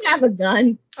fine. I can have a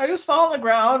gun. I just fall on the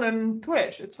ground and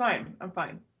twitch. It's fine. I'm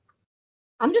fine.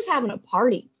 I'm just having a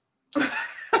party.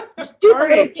 Just do the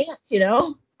little dance,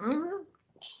 Mm-hmm.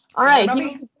 All right. He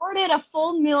was awarded a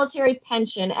full military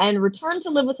pension and returned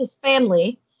to live with his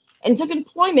family and took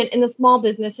employment in the small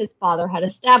business his father had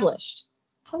established.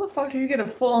 How the fuck do you get a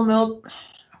full mil?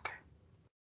 Okay.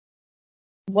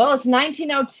 Well, it's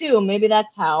 1902. Maybe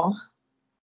that's how.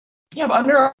 Yeah, but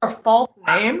under a false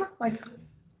name? Like,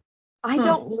 I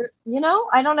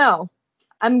don't know.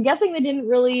 I'm guessing they didn't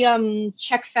really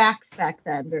check facts back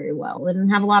then very well. They didn't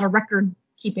have a lot of record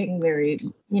keeping I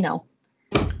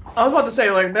was about to say,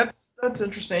 like, that's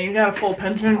interesting. You got a full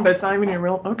pension, but it's not even your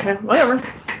real. Okay, whatever.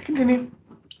 Continue.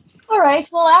 All right.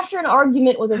 Well, after an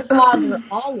argument with his father,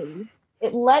 Ollie,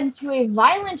 it led to a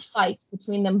violent fight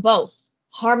between them both.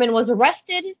 Harmon was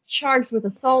arrested, charged with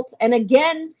assault, and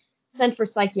again sent for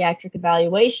psychiatric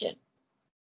evaluation.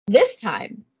 This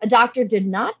time, a doctor did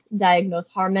not diagnose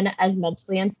Harmon as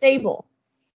mentally unstable.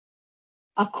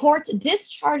 A court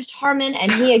discharged Harmon,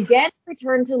 and he again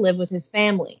returned to live with his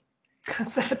family.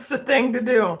 Because that's the thing to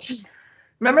do.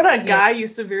 Remember that guy you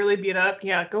severely beat up?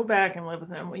 Yeah, go back and live with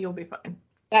him. You'll be fine.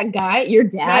 That guy? Your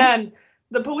dad? Man,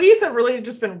 the police have really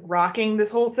just been rocking this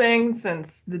whole thing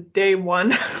since the day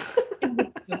one.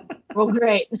 Well,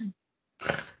 great.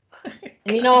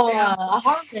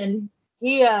 Harmon,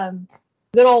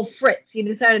 good old Fritz, he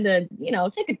decided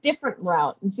to, take a different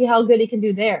route and see how good he can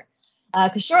do there.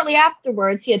 Because shortly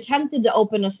afterwards, he attempted to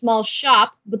open a small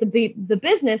shop, but the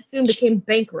business soon became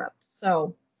bankrupt.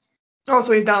 So. Oh,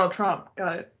 so he's Donald Trump.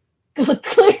 Got it.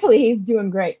 Clearly, he's doing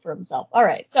great for himself. All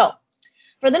right, so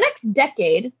for the next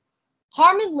decade,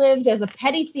 Harmon lived as a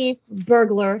petty thief,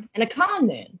 burglar, and a con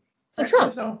man. So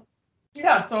Trump. So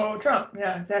Trump.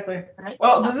 Yeah, exactly. Right?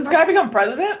 Well, does this guy become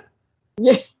president?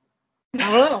 Yeah. I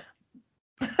don't know.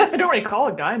 I don't recall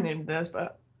a guy named this,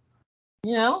 but.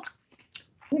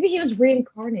 Maybe he was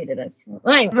reincarnated as Trump.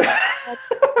 Anyway.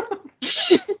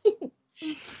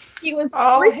 He was.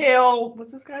 All hail.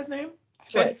 What's this guy's name?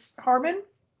 Fritz Harmon?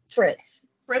 Fritz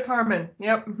Harmon.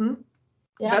 Yep. Mm-hmm.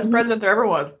 Yeah, Best president there ever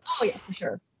was. Oh, yeah, for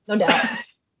sure. No doubt.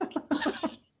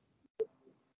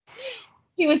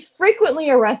 He was frequently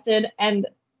arrested and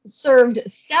served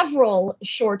several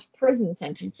short prison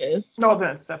sentences. No,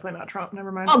 that's definitely not Trump.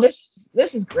 Never mind. Oh, this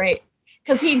is great.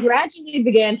 Because he gradually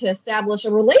began to establish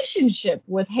a relationship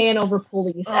with Hanover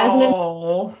police.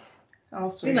 How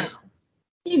sweet.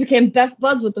 He became best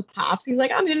buds with the cops. He's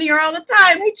like, I'm in here all the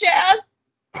time. Hey, Chaz.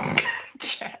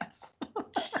 Chaz.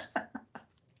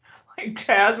 Like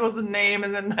Chaz was a name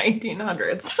in the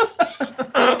 1900s.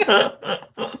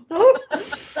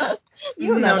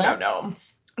 You don't know that. No.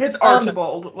 It's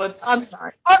Archibald. I'm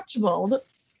sorry. Archibald.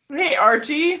 Hey,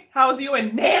 Archie. How's you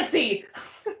and Nancy?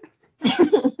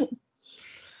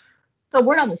 So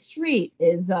word on the street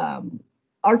is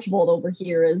Archibald over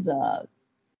here is I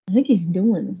think he's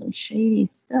doing some shady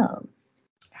stuff.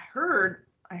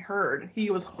 I heard he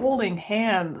was holding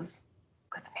hands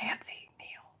with Nancy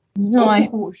Neal.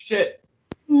 Oh shit.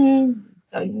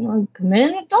 So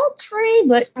committing adultery,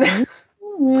 but I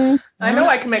know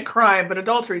I commit crime, but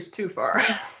adultery's too far.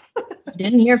 You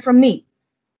didn't hear from me.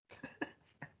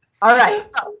 All right,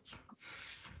 so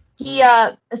he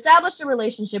established a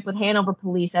relationship with Hanover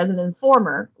police as an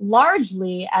informer,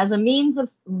 largely as a means of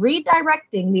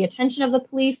redirecting the attention of the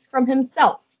police from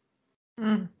himself.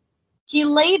 He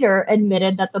later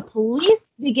admitted that the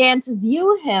police began to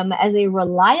view him as a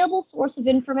reliable source of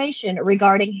information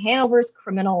regarding Hanover's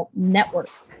criminal network.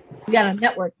 We got a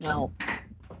network now.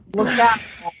 Look out,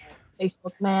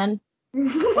 Facebook man.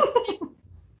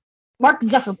 Mark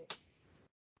Zuckerberg.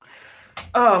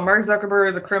 Oh, Mark Zuckerberg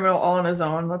is a criminal all on his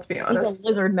own, let's be honest. He's a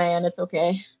lizard man, it's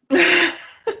okay.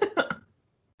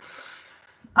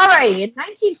 Alrighty, in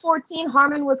 1914,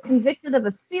 Harmon was convicted of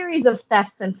a series of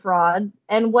thefts and frauds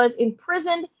and was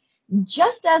imprisoned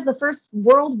just as the First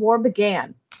World War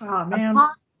began. Oh, man.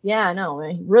 Yeah, I know.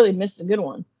 He really missed a good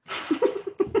one.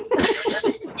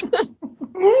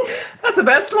 That's the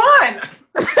best one.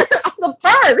 The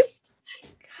first.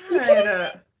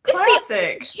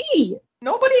 Classic. Gee.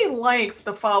 Nobody likes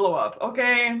the follow-up,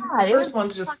 okay? God, the first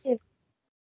one's just...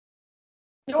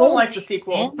 No one likes the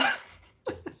sequel.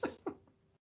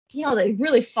 They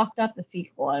really fucked up the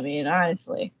sequel, I mean,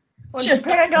 honestly. When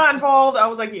Japan got involved, I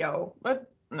was like, yo,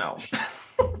 but no.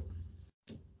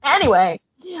 Anyway,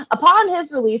 upon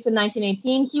his release in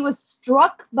 1918, he was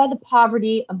struck by the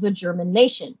poverty of the German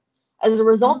nation as a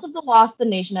result of the loss the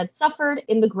nation had suffered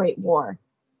in the Great War.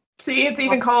 See, it's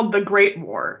even called the Great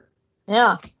War.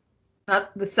 Yeah.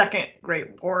 Not the Second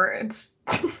Great War. It's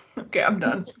okay, I'm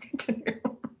done. Continue.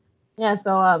 Yeah,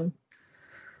 so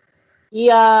he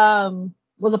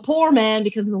was a poor man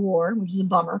because of the war, which is a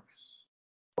bummer.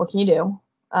 What can you do?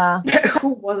 Who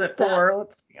was it for?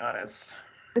 Let's be honest.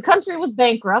 The country was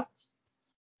bankrupt.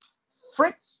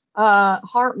 Fritz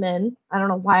Hartmann, I don't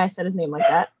know why I said his name like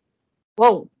that.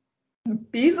 Whoa.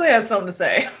 Beasley has something to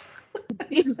say.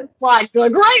 He's like, the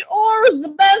Great War is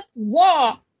the best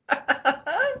war.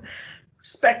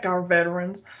 Respect our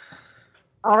veterans.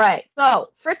 All right, so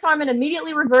Fritz Hartmann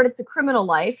immediately reverted to criminal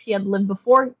life he had lived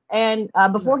before he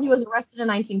was arrested in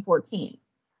 1914.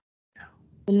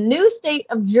 The new state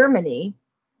of Germany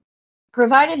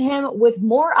provided him with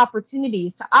more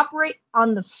opportunities to operate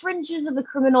on the fringes of the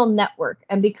criminal network,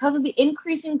 and because of the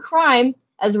increasing crime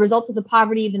as a result of the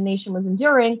poverty the nation was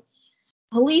enduring,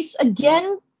 police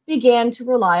again began to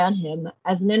rely on him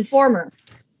as an informer.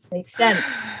 Makes sense.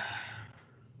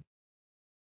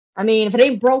 I mean, if it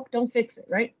ain't broke, don't fix it,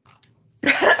 right?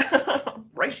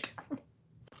 Right.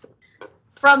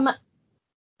 From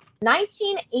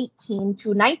 1918 to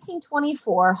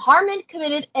 1924, Harmon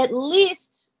committed at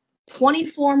least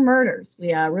 24 murders.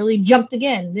 We really jumped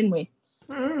again, didn't we?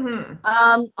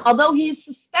 Mm-hmm. Although he's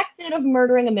suspected of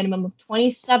murdering a minimum of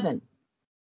 27.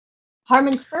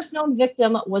 Harmon's first known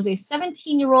victim was a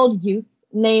 17-year-old youth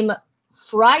named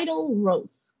Friedel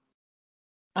Roth.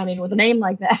 I mean, with a name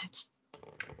like that.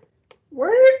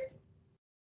 Where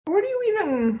Where do you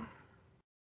even...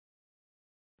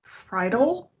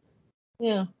 Friedel?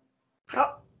 Yeah,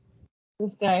 How...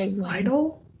 this guy's name.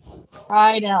 Friedel?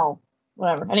 Friedel.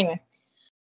 Whatever. Anyway.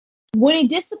 When he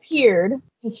disappeared,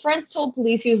 his friends told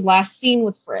police he was last seen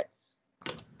with Fritz.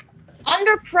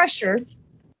 Under pressure,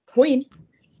 Queen.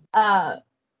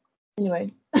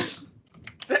 Anyway.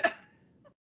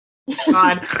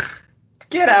 God.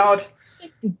 Get out.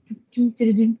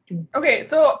 Okay,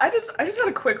 so I just had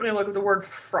to quickly look at the word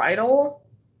Friedel.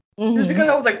 Just because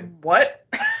I was like, what?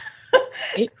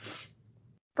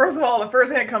 First of all, the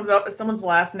first thing that comes up is someone's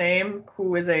last name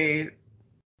who is a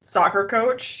soccer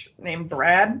coach named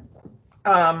Brad.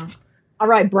 All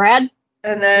right, Brad.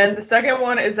 And then the second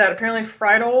one is that apparently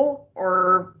Friedel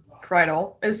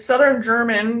is Southern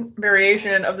German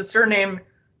variation of the surname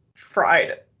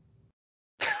Fried.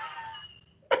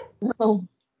 Oh.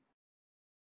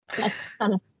 That's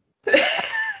kind of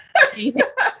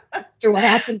after what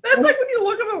happened. That's like when you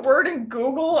look up a word in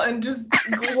Google and just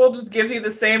Google just gives you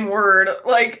the same word.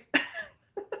 Like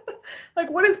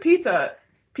what is pizza?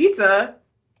 Pizza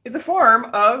is a form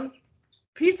of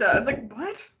pizza. It's like,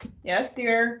 what? Yes,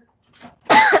 dear.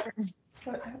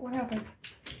 What happened?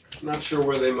 I'm not sure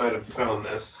where they might have found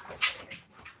this.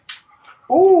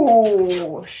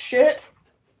 Oh, shit.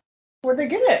 Where'd they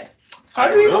get it?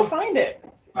 How'd you even find it?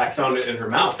 I found it in her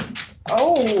mouth.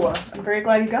 Oh, I'm very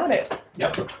glad you got it.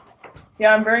 Yep.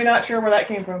 Yeah, I'm very not sure where that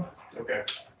came from. Okay.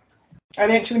 I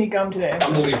didn't chew any gum today. I'm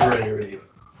gonna leave her in here with you.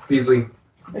 Beasley.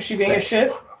 Is she being a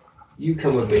shit? You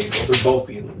come with me. They're both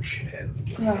being little shitheads.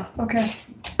 Oh, okay.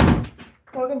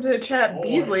 Welcome to the chat,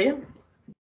 Beasley.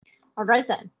 All right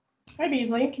then. Hi,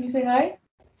 Beasley. Can you say hi?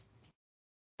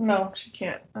 No, she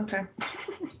can't. Okay.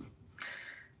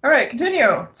 All right,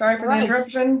 continue. Sorry for the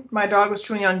interruption. My dog was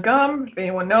chewing on gum. If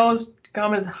anyone knows,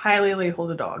 gum is highly lethal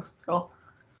to dogs. So.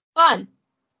 Fun.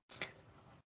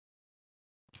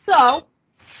 So,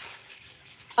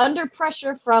 under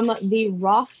pressure from the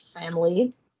Roth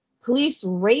family, police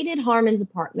raided Harmon's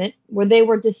apartment, where they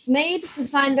were dismayed to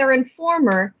find their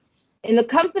informer in the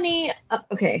company.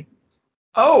 Okay.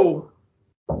 Oh.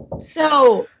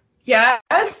 So.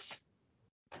 Yes.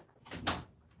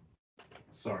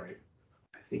 Sorry.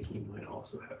 I think he might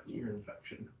also have an ear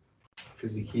infection.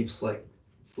 Because he keeps,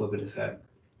 flipping his head.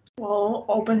 Well,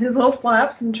 open his little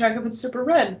flaps and check if it's super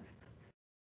red.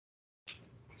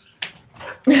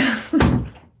 That's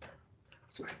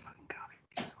where I fucking got it.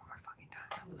 It's one more fucking time.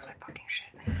 I lose my fucking shit.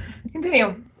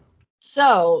 Continue.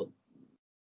 So,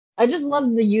 I just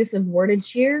love the use of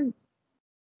wordage here.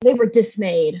 They were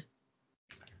dismayed.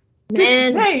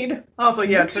 Man, dismayed? Also,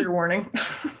 yeah, really, trigger warning.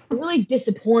 Really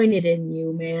disappointed in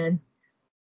you, man.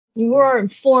 You were our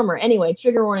informer. Anyway,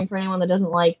 trigger warning for anyone that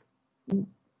doesn't like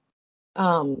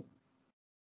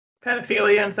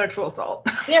pedophilia and sexual assault.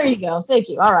 There you go. Thank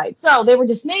you. All right. So they were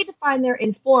dismayed to find their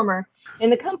informer in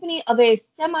the company of a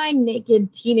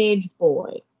semi-naked teenage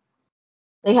boy.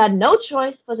 They had no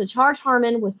choice but to charge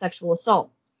Harmon with sexual assault.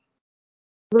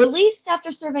 Released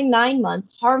after serving 9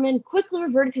 months, Harmon quickly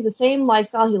reverted to the same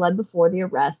lifestyle he led before the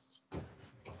arrest.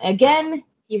 Again,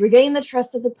 he regained the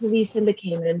trust of the police and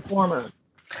became an informer.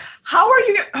 How are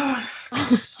you I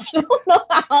don't know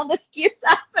how this keeps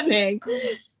happening.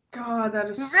 God, that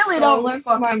is you really so don't learn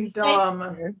fucking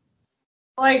dumb. Here.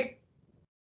 Like,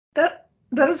 that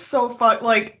is so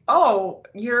like, oh,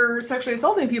 you're sexually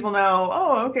assaulting people now.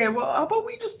 Oh, okay, well, how about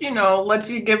we just,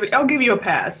 I'll give you a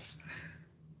pass.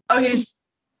 Okay,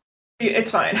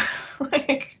 it's fine.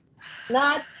 Like,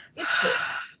 it's good.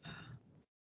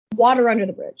 Water under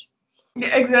the bridge.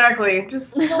 Yeah, exactly.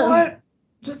 Just, you know what?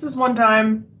 Just this one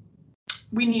time.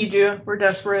 We need you. We're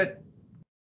desperate.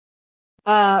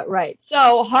 Right.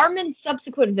 So Harmon's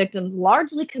subsequent victims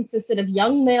largely consisted of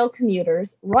young male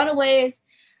commuters, runaways,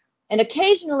 and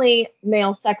occasionally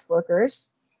male sex workers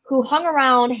who hung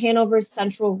around Hanover's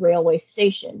Central Railway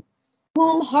Station,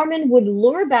 whom Harmon would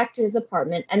lure back to his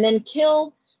apartment and then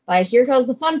kill by, here goes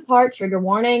the fun part, trigger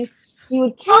warning, he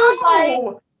would kill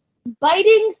by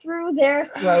biting through their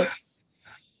throats,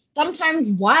 sometimes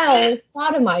while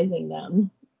sodomizing them.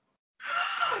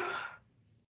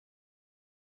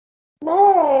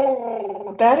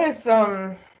 Oh, that is,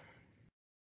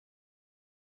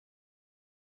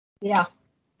 Yeah.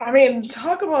 I mean,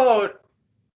 talk about...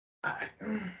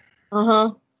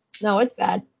 No, it's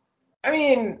bad. I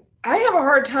mean, I have a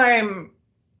hard time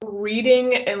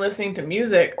reading and listening to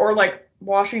music, or, like,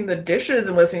 washing the dishes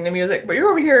and listening to music, but you're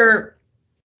over here...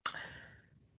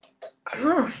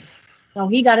 No,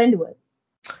 he got into it.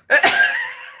 That's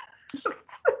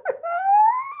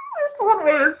one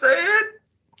way to say it.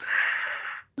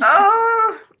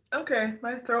 Okay,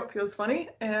 my throat feels funny,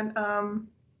 and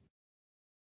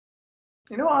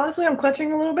You know, honestly, I'm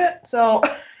clutching a little bit, so.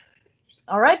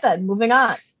 All right then, moving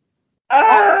on.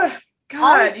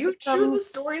 God, you choose victims- the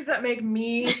stories that make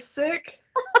me sick.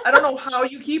 I don't know how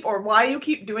you keep or why you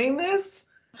keep doing this,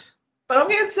 but I'm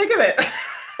getting sick of it.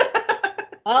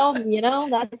 Well, you know,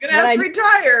 that's I'm gonna what have I to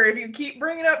retire if you keep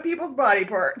bringing up people's body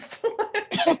parts.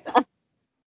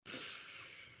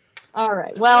 All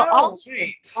right. Well,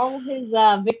 Right. all his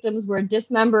victims were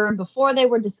dismembered before they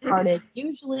were discarded,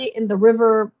 usually in the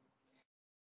river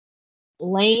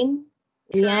Leine.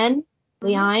 Leanne?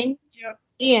 Leine? Yep.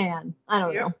 Leanne. I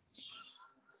don't Yep.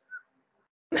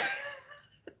 know.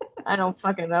 I don't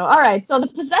fucking know. All right. So the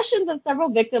possessions of several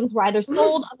victims were either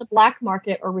sold on the black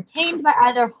market or retained by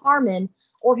either Harmon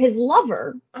or his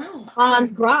lover, Oh,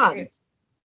 Hans great. Grans.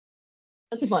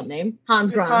 That's a fun name.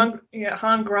 Hans It's Grans.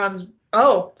 Han Gron's.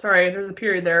 Oh, sorry, there's a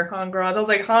period there. Han Gron's. I was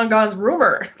like Han Gron's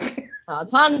rumor.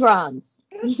 It's Hans Grans.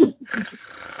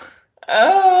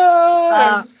 Oh,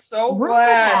 I'm so rumor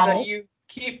glad had that it- you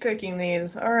keep picking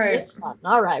these. All right. It's fun.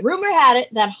 All right. Rumor had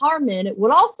it that Harmon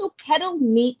would also peddle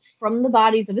meat from the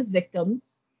bodies of his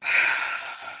victims.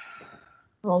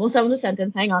 Almost done with the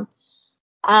sentence. Hang on.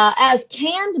 As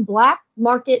canned black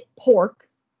market pork.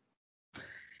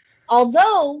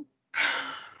 Although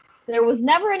there was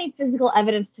never any physical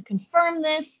evidence to confirm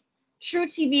this, True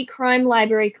TV Crime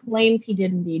Library claims he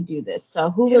did indeed do this. So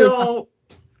who You really? know,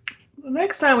 the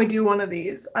next time we do one of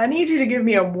these, I need you to give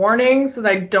me a warning so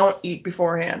that I don't eat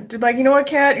beforehand. Like, you know what,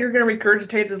 Kat? You're gonna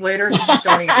regurgitate this later. So just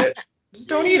don't eat it. Just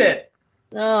don't eat it.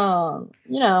 Oh,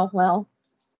 you know, well,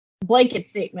 blanket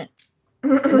statement.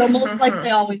 They'll most likely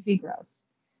always be gross.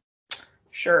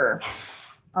 Sure.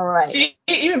 All right. See,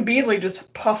 even Beasley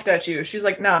just puffed at you. She's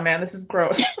like, nah, man, this is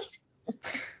gross.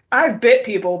 I've bit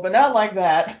people, but not like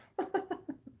that.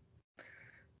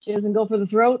 She doesn't go for the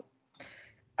throat.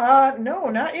 No,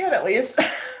 not yet, at least.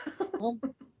 Well,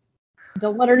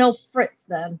 don't let her know Fritz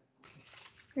then.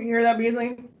 You hear that,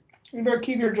 Beasley? You better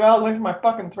keep your jaws away from my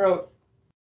fucking throat.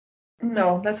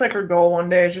 No, that's like her goal one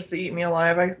day is just to eat me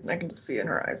alive. I can just see it in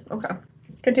her eyes. Okay.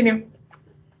 Continue.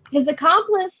 His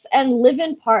accomplice and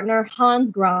live-in partner,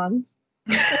 Hans Grans.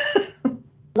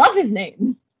 Love his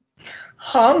name.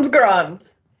 Hans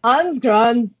Grans. Hans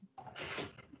Grans.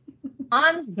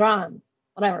 Hans Grans.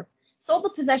 Whatever. Sold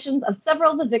the possessions of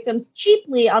several of the victims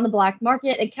cheaply on the black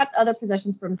market and kept other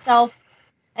possessions for himself.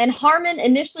 And Harmon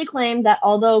initially claimed that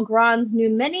although Grans knew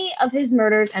many of his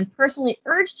murders and personally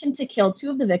urged him to kill two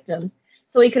of the victims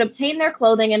so he could obtain their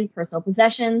clothing and personal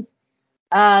possessions,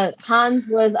 Hans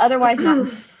was otherwise not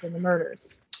involved in the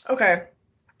murders. Okay.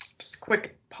 Just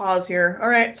quick pause here. All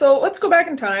right, so let's go back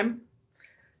in time.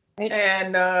 Right.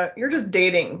 And you're just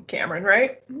dating Cameron,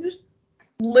 right? You just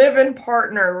live-in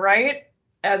partner, right?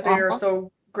 As they are Uh-huh.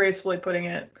 so gracefully putting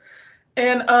it.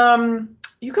 And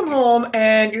you come home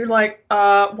and you're like,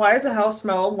 why does the house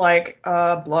smell like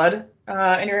blood?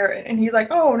 And he's like,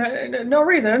 oh, no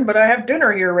reason, but I have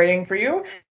dinner here waiting for you.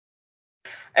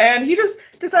 And he just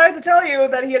decides to tell you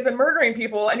that he has been murdering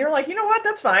people, and you're like, you know what?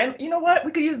 That's fine. You know what?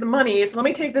 We could use the money, so let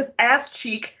me take this ass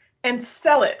cheek and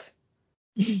sell it.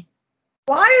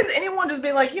 Why is anyone just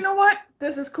being like, you know what?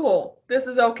 This is cool. This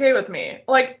is okay with me.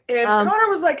 Like, if Connor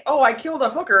was like, oh, I killed a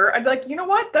hooker, I'd be like, you know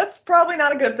what? That's probably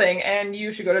not a good thing, and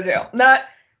you should go to jail. Not,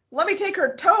 let me take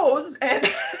her toes and...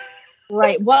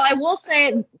 Right. Well, I will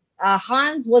say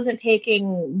Hans wasn't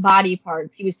taking body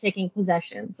parts. He was taking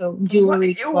possessions. So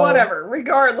jewelry, clothes. Whatever.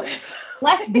 Regardless.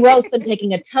 Less gross than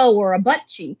taking a toe or a butt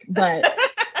cheek, but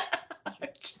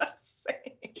Just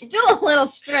saying. still a little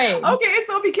strange. Okay,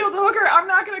 so if he kills a hooker, I'm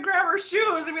not going to grab her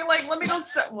shoes and be like, let me go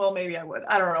well, maybe I would.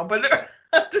 I don't know. But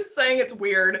I'm just saying it's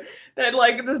weird that,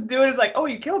 like, this dude is like, oh,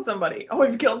 you killed somebody. Oh,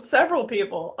 you've killed several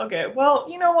people. Okay, well,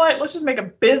 you know what? Let's just make a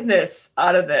business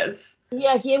out of this.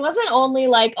 Yeah, he wasn't only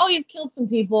like, oh, you've killed some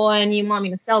people and you want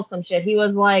me to sell some shit. He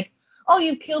was like, oh,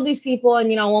 you've killed these people and,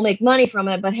 we'll make money from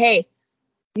it. But, hey,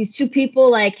 these two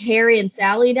people like Harry and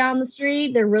Sally down the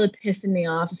street, they're really pissing me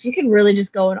off. If you could really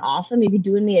just go and off them, you'd be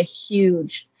doing me a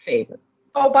huge favor.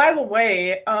 Oh, by the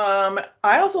way,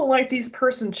 I also like these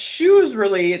person's shoes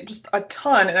really just a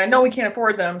ton, and I know we can't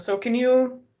afford them, so can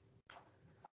you...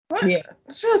 What? Yeah.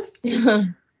 It's just...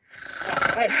 Times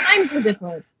were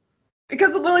different.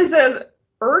 Because it literally says,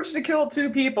 urge to kill two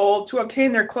people to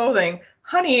obtain their clothing.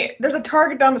 Honey, there's a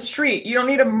Target down the street. You don't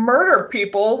need to murder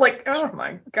people. Like, oh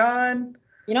my God.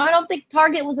 I don't think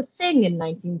Target was a thing in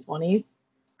 1920s.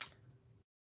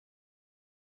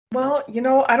 Well,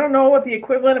 I don't know what the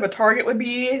equivalent of a Target would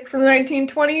be from the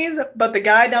 1920s, but the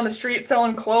guy down the street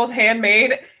selling clothes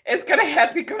handmade is going to have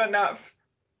to be good enough.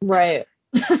 Right.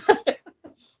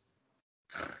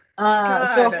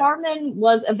 So God. Harmon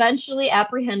was eventually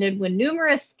apprehended when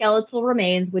numerous skeletal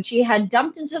remains, which he had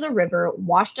dumped into the river,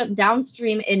 washed up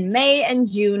downstream in May and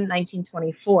June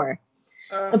 1924.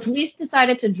 The police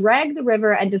decided to drag the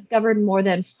river and discovered more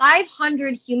than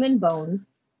 500 human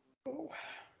bones,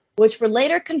 which were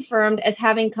later confirmed as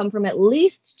having come from at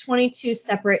least 22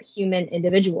 separate human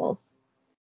individuals.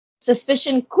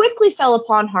 Suspicion quickly fell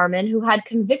upon Harmon, who had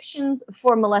convictions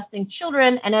for molesting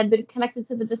children and had been connected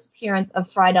to the disappearance of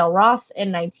Friedel Roth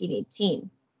in 1918.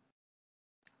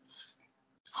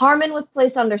 Harmon was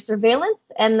placed under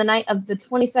surveillance, and the night of the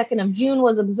 22nd of June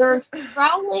was observed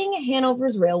prowling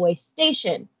Hanover's railway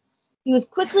station. He was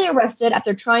quickly arrested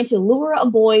after trying to lure a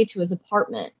boy to his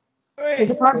apartment. His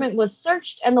apartment was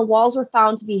searched, and the walls were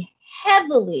found to be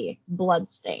heavily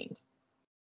blood-stained.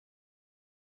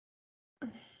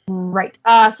 Right.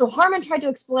 So Harmon tried to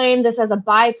explain this as a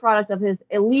byproduct of his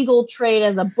illegal trade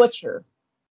as a butcher.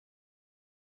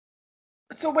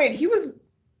 So wait, he wasn't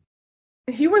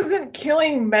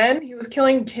killing men, he was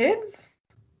killing kids?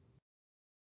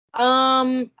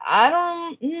 I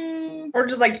don't. Or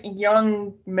just like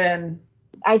young men?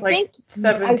 I Like think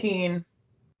 17.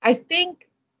 I think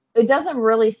it doesn't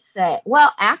really say.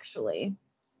 Well, actually,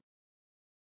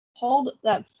 hold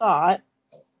that thought.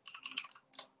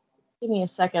 Give me a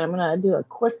second. I'm gonna do a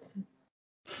quick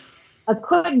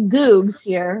googs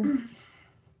here.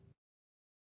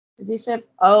 Does he say?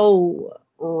 Oh,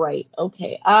 right.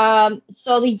 Okay.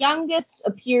 So the youngest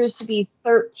appears to be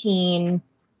 13.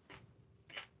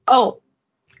 Oh,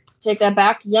 take that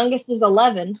back. Youngest is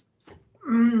 11.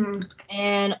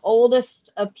 And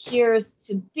oldest appears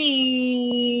to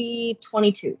be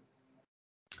 22.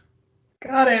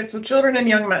 Got it. So children and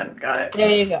young men. Got it. There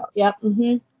you go. Yep.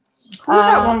 Mm-hmm. Who's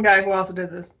that one guy who also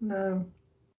did this? The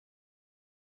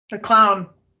clown.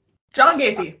 John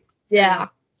Gacy. Yeah,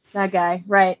 that guy.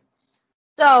 Right.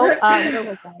 So, where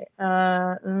was I?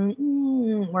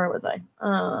 Where was I?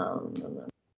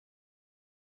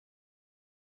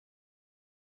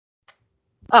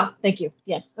 Oh, thank you.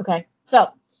 Yes. Okay.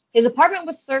 So, his apartment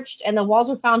was searched and the walls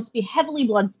were found to be heavily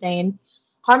bloodstained.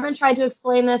 Harmon tried to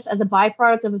explain this as a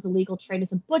byproduct of his illegal trade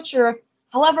as a butcher.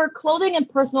 However, clothing and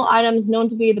personal items known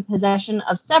to be the possession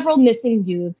of several missing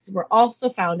youths were also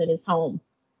found in his home.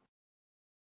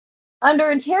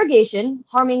 Under interrogation,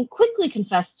 Harmon quickly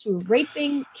confessed to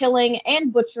raping, killing,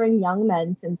 and butchering young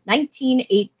men since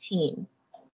 1918.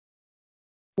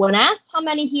 When asked how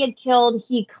many he had killed,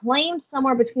 he claimed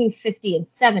somewhere between 50 and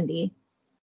 70.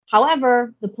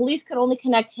 However, the police could only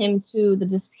connect him to the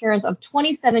disappearance of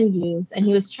 27 youths, and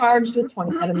he was charged with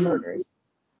 27 murders.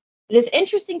 It is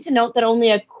interesting to note that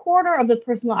only a quarter of the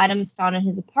personal items found in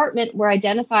his apartment were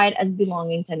identified as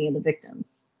belonging to any of the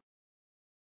victims.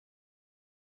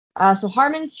 So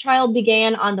Harmon's trial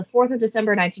began on the 4th of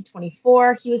December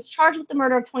 1924. He was charged with the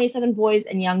murder of 27 boys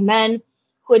and young men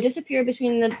who had disappeared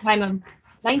between the time of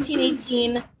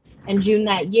 1918 and June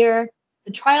that year.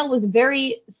 The trial was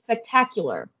very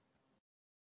spectacular.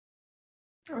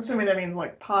 I'm assuming that means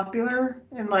like popular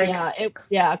and like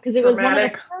because it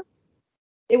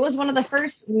was one of the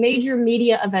first major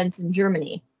media events in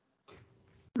Germany.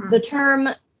 The term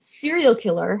serial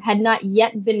killer had not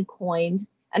yet been coined,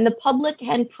 and the public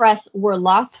and press were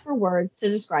lost for words to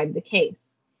describe the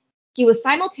case. He was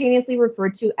simultaneously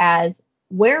referred to as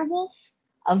werewolf,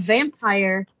 a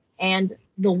vampire, and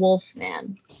the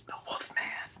Wolfman. The Wolfman.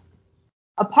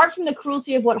 Apart from the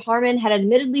cruelty of what Harmon had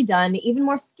admittedly done, even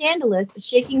more scandalous,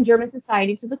 shaking German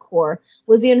society to the core,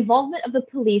 was the involvement of the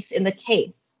police in the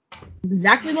case.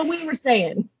 Exactly what we were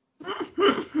saying.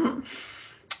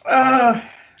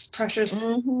 Precious.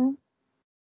 Mm-hmm.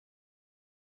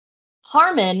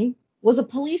 Harmon was a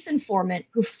police informant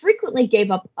who frequently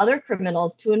gave up other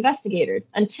criminals to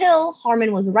investigators. Until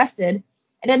Harmon was arrested,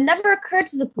 it had never occurred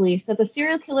to the police that the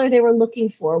serial killer they were looking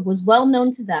for was well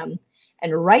known to them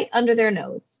and right under their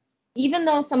nose, even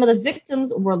though some of the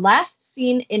victims were last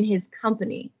seen in his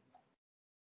company.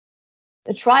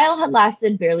 The trial had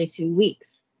lasted barely 2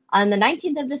 weeks. On the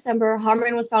 19th of December,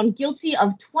 Harmon was found guilty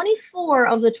of 24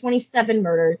 of the 27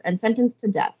 murders and sentenced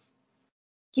to death.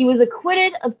 He was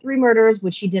acquitted of 3 murders,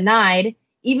 which he denied,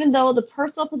 even though the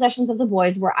personal possessions of the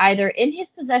boys were either in his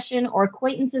possession or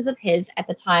acquaintances of his at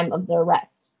the time of the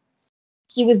arrest.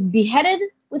 He was beheaded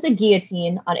with a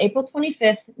guillotine on April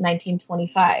 25th,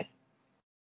 1925.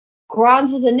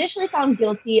 Grans was initially found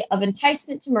guilty of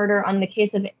enticement to murder on the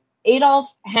case of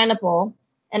Adolf Hannibal,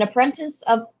 an apprentice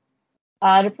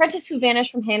who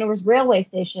vanished from Hanover's railway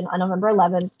station on November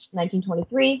 11th,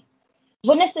 1923.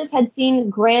 Witnesses had seen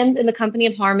Grans in the company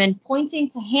of Harmon pointing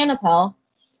to Hannibal.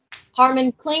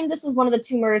 Harmon claimed this was one of the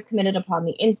 2 murders committed upon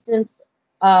the instance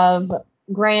of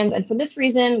Granz, and for this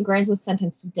reason, Granz was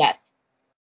sentenced to death.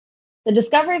 The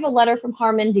discovery of a letter from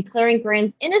Harmon declaring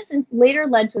Granz's innocence later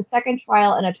led to a second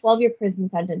trial and a 12-year prison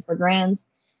sentence for Granz,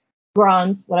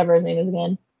 whatever his name is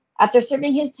again. After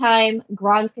serving his time,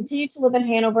 Granz continued to live in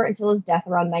Hanover until his death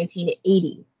around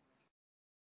 1980.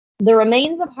 The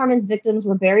remains of Harmon's victims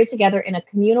were buried together in a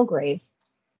communal grave.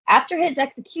 After his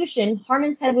execution,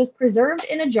 Harmon's head was preserved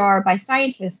in a jar by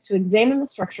scientists to examine the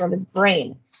structure of his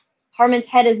brain. Harmon's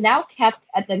head is now kept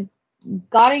at the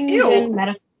Göttingen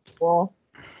Medical School.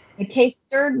 The case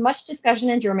stirred much discussion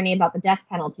in Germany about the death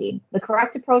penalty, the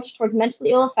correct approach towards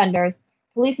mentally ill offenders,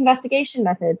 police investigation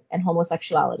methods, and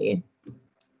homosexuality.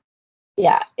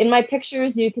 Yeah, in my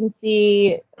pictures you can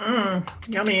see...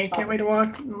 Yummy. Can't wait to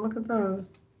walk and look at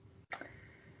those.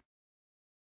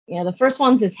 Yeah, the first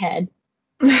one's his head.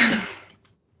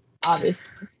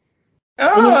 Obviously.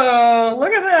 Oh,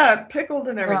 look at that. Pickled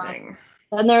and everything.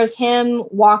 Then there's him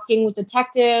walking with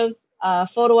detectives, a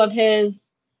photo of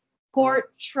his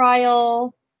court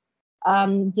trial,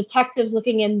 detectives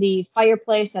looking in the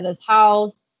fireplace at his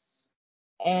house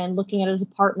and looking at his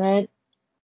apartment.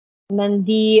 And then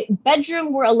the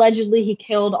bedroom where allegedly he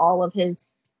killed all of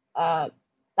his,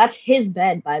 that's his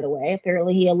bed, by the way.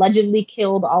 Apparently he allegedly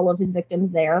killed all of his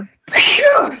victims there.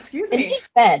 Excuse In me. his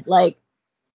bed, like,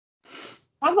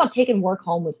 talk about taking work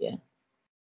home with you.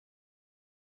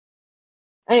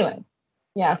 Anyway,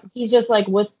 yeah, so he's just like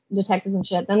with detectives and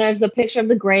shit. Then there's the picture of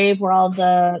the grave where all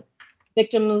the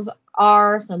victims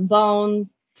are, some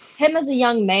bones. Him as a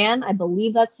young man, I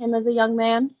believe that's him as a young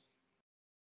man.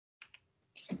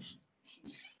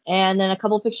 And then a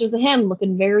couple pictures of him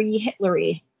looking very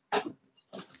Hitlery.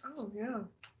 Oh, yeah.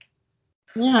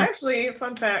 Yeah. Actually,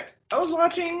 fun fact. I was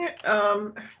watching,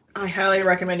 I highly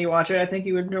recommend you watch it. I think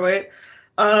you would enjoy it.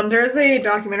 There is a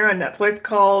documentary on Netflix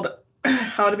called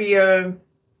How to Be a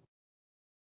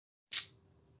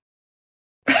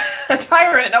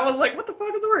Tyrant. I was like, what the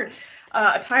fuck is the word?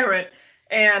 A tyrant.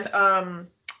 And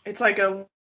it's like a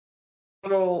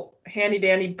little handy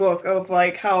dandy book of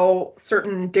like how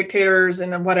certain dictators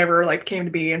and whatever like came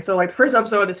to be. And so like the first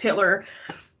episode is Hitler.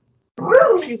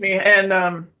 Excuse me.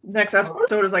 And next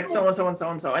episode is like so and so and so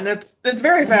and so. And it's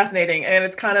very fascinating, and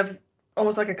it's kind of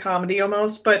almost like a comedy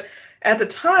almost. But at the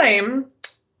time,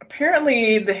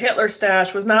 apparently the Hitler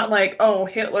stash was not like, oh,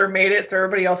 Hitler made it so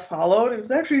everybody else followed. It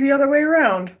was actually the other way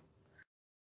around.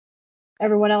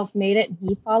 Everyone else made it and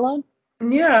he followed?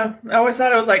 Yeah. I always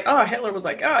thought it was like, oh, Hitler was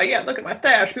like, oh, yeah, look at my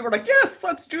stash. People were like, yes,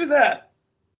 let's do that.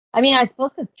 I mean, I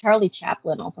suppose because Charlie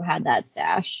Chaplin also had that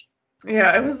stash.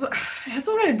 Yeah, it had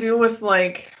something to do with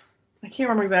like, I can't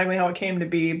remember exactly how it came to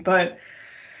be, but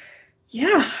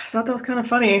yeah, I thought that was kind of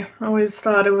funny. I always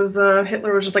thought it was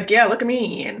Hitler was just like, yeah, look at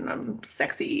me, and I'm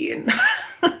sexy, and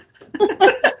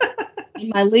In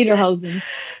my lederhosen.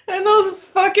 and those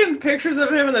fucking pictures of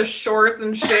him in the shorts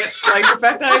and shit. Like the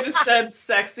fact that I just said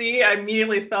sexy, I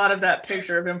immediately thought of that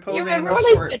picture of him You posing in remember those when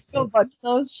they shorts. did so much of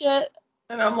those shit?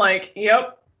 And I'm like,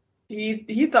 yep.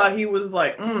 He thought he was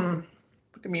like, look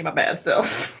at me, my bad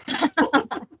self.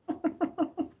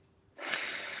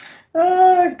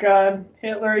 Oh, God.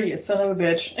 Hitler, you son of a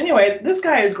bitch. Anyway, this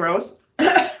guy is gross.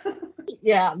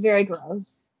 Yeah, very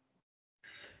gross.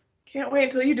 Can't wait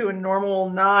until you do a normal,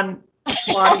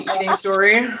 non-body eating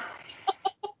story.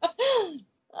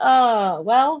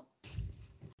 Well,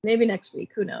 maybe next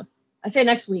week. Who knows? I say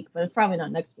next week, but it's probably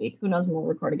not next week. Who knows when we'll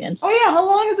record again. Oh, yeah. How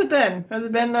long has it been? Has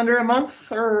it been under a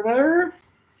month or whatever?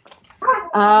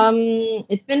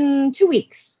 It's been 2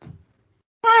 weeks.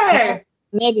 Hey!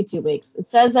 Maybe 2 weeks. It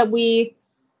says that the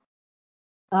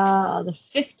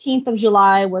 15th of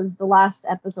July was the last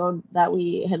episode that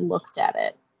we had looked at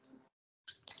it.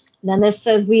 And then this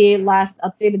says we last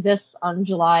updated this on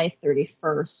July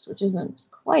 31st, which isn't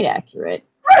quite accurate.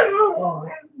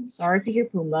 Sorry if you hear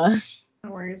Pumbaa.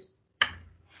 No worries.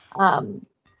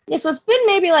 Yeah, so it's been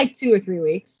maybe like 2 or 3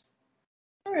 weeks.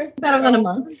 Okay. Better than a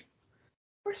month.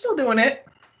 We're still doing it.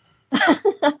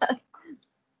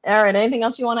 All right, anything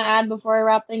else you want to add before I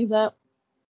wrap things up?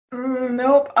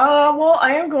 Nope. Well,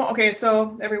 I am going. Okay,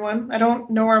 so everyone, I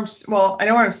don't know where I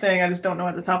know where I'm staying. I just don't know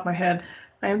at the top of my head.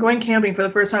 I am going camping for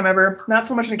the first time ever. Not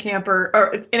so much in a camper,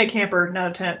 or it's in a camper, not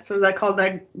a tent. So is that called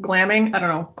that glamming? I don't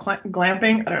know.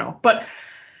 Glamping? I don't know. But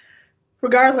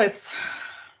regardless,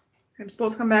 I'm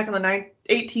supposed to come back on the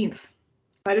 18th.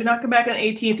 If I do not come back on the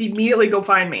 18th, immediately go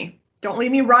find me. Don't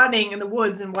leave me rotting in the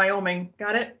woods in Wyoming.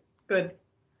 Got it? Good.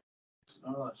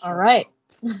 All right.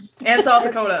 And South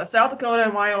Dakota. South Dakota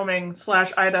and Wyoming /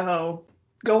 Idaho.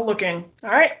 Go looking. All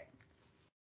right?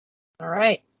 All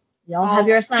right. Y'all have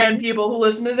your 10 assignment. people who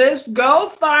listen to this, go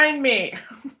find me.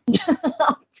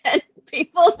 10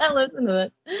 people that listen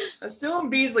to this. assume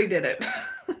Beasley did it.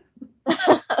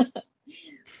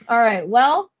 All right.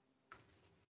 Well,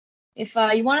 if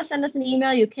you want to send us an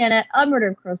email, you can at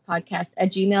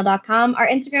amurderofcrowspodcast@gmail.com. Our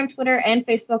Instagram, Twitter, and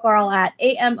Facebook are all at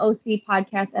AMOC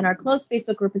Podcast, and our closed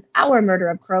Facebook group is Our Murder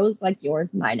of Crows, like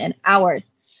yours, mine, and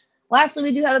ours. Lastly,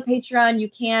 we do have a Patreon. You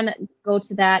can go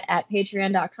to that at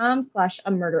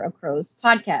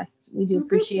patreon.com/amurderofcrowspodcast. We do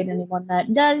appreciate anyone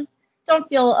that does. Don't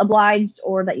feel obliged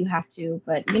or that you have to,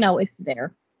 but, it's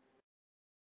there.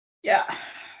 Yeah.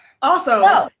 Also,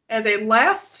 So- as a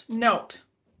last note,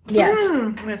 Yes.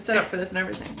 I'm going to set up for this and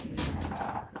everything.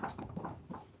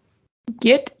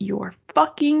 Get your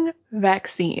fucking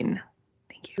vaccine.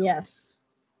 Thank you. Yes.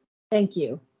 Thank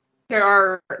you.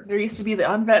 There used to be the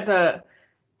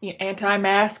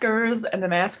anti-maskers and the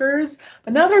maskers,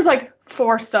 but now there's like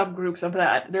 4 subgroups of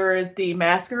that. There is the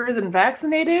maskers and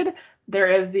vaccinated,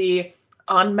 there is the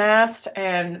unmasked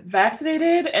and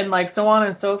vaccinated, and like so on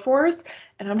and so forth.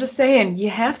 And I'm just saying, you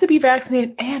have to be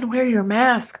vaccinated and wear your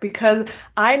mask, because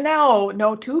I now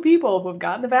know 2 people who have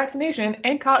gotten the vaccination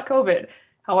and caught COVID.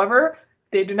 However,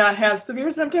 they do not have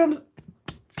severe symptoms,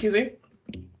 because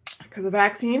the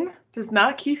vaccine does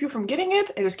not keep you from getting it.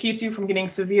 It just keeps you from getting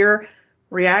severe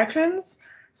reactions.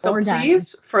 So Or dying.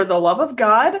 please, for the love of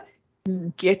God,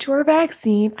 Mm. get your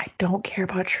vaccine. I don't care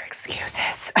about your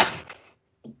excuses.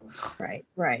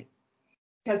 Right.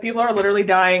 Because people are literally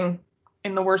dying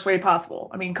in the worst way possible.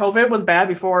 I mean, COVID was bad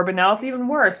before, but now it's even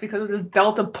worse because of this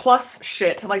Delta Plus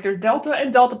shit. Like, there's Delta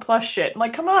and Delta Plus shit.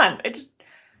 Like, come on.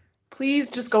 Please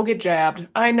just go get jabbed.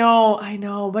 I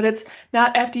know, but it's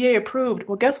not FDA approved.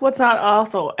 Well, guess what's not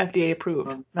also FDA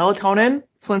approved? Melatonin,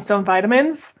 Flintstone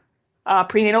vitamins,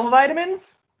 prenatal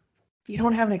vitamins. You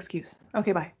don't have an excuse.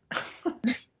 Okay, bye.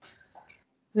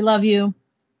 We love you.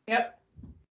 Yep,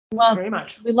 Well, very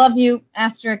much. we love you,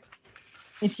 asterisk,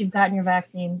 if you've gotten your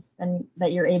vaccine and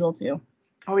that you're able to.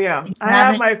 Oh yeah, If you I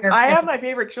have haven't, you're my pissing.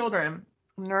 favorite children.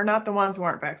 And they're not the ones who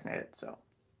aren't vaccinated. So.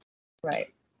 Right.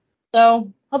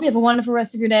 So, hope you have a wonderful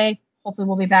rest of your day. Hopefully,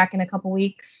 we'll be back in a couple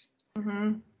weeks.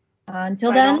 Mm-hmm. Until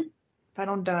If then, I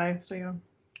don't die, so yeah.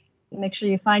 make sure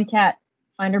you find Kat.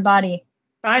 Find her body.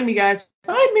 Find me, guys.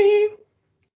 Find me.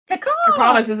 Caw-caw! I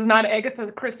promise this is not an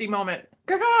Agatha Christie moment.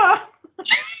 Caw-caw.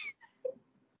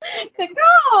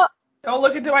 Caw-caw! Don't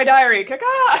look into my diary.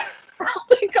 Caw-caw. Oh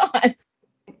my god.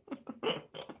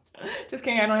 Just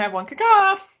kidding, I don't have one.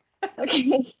 Caw-caw.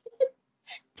 Okay.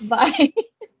 Bye.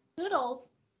 Noodles.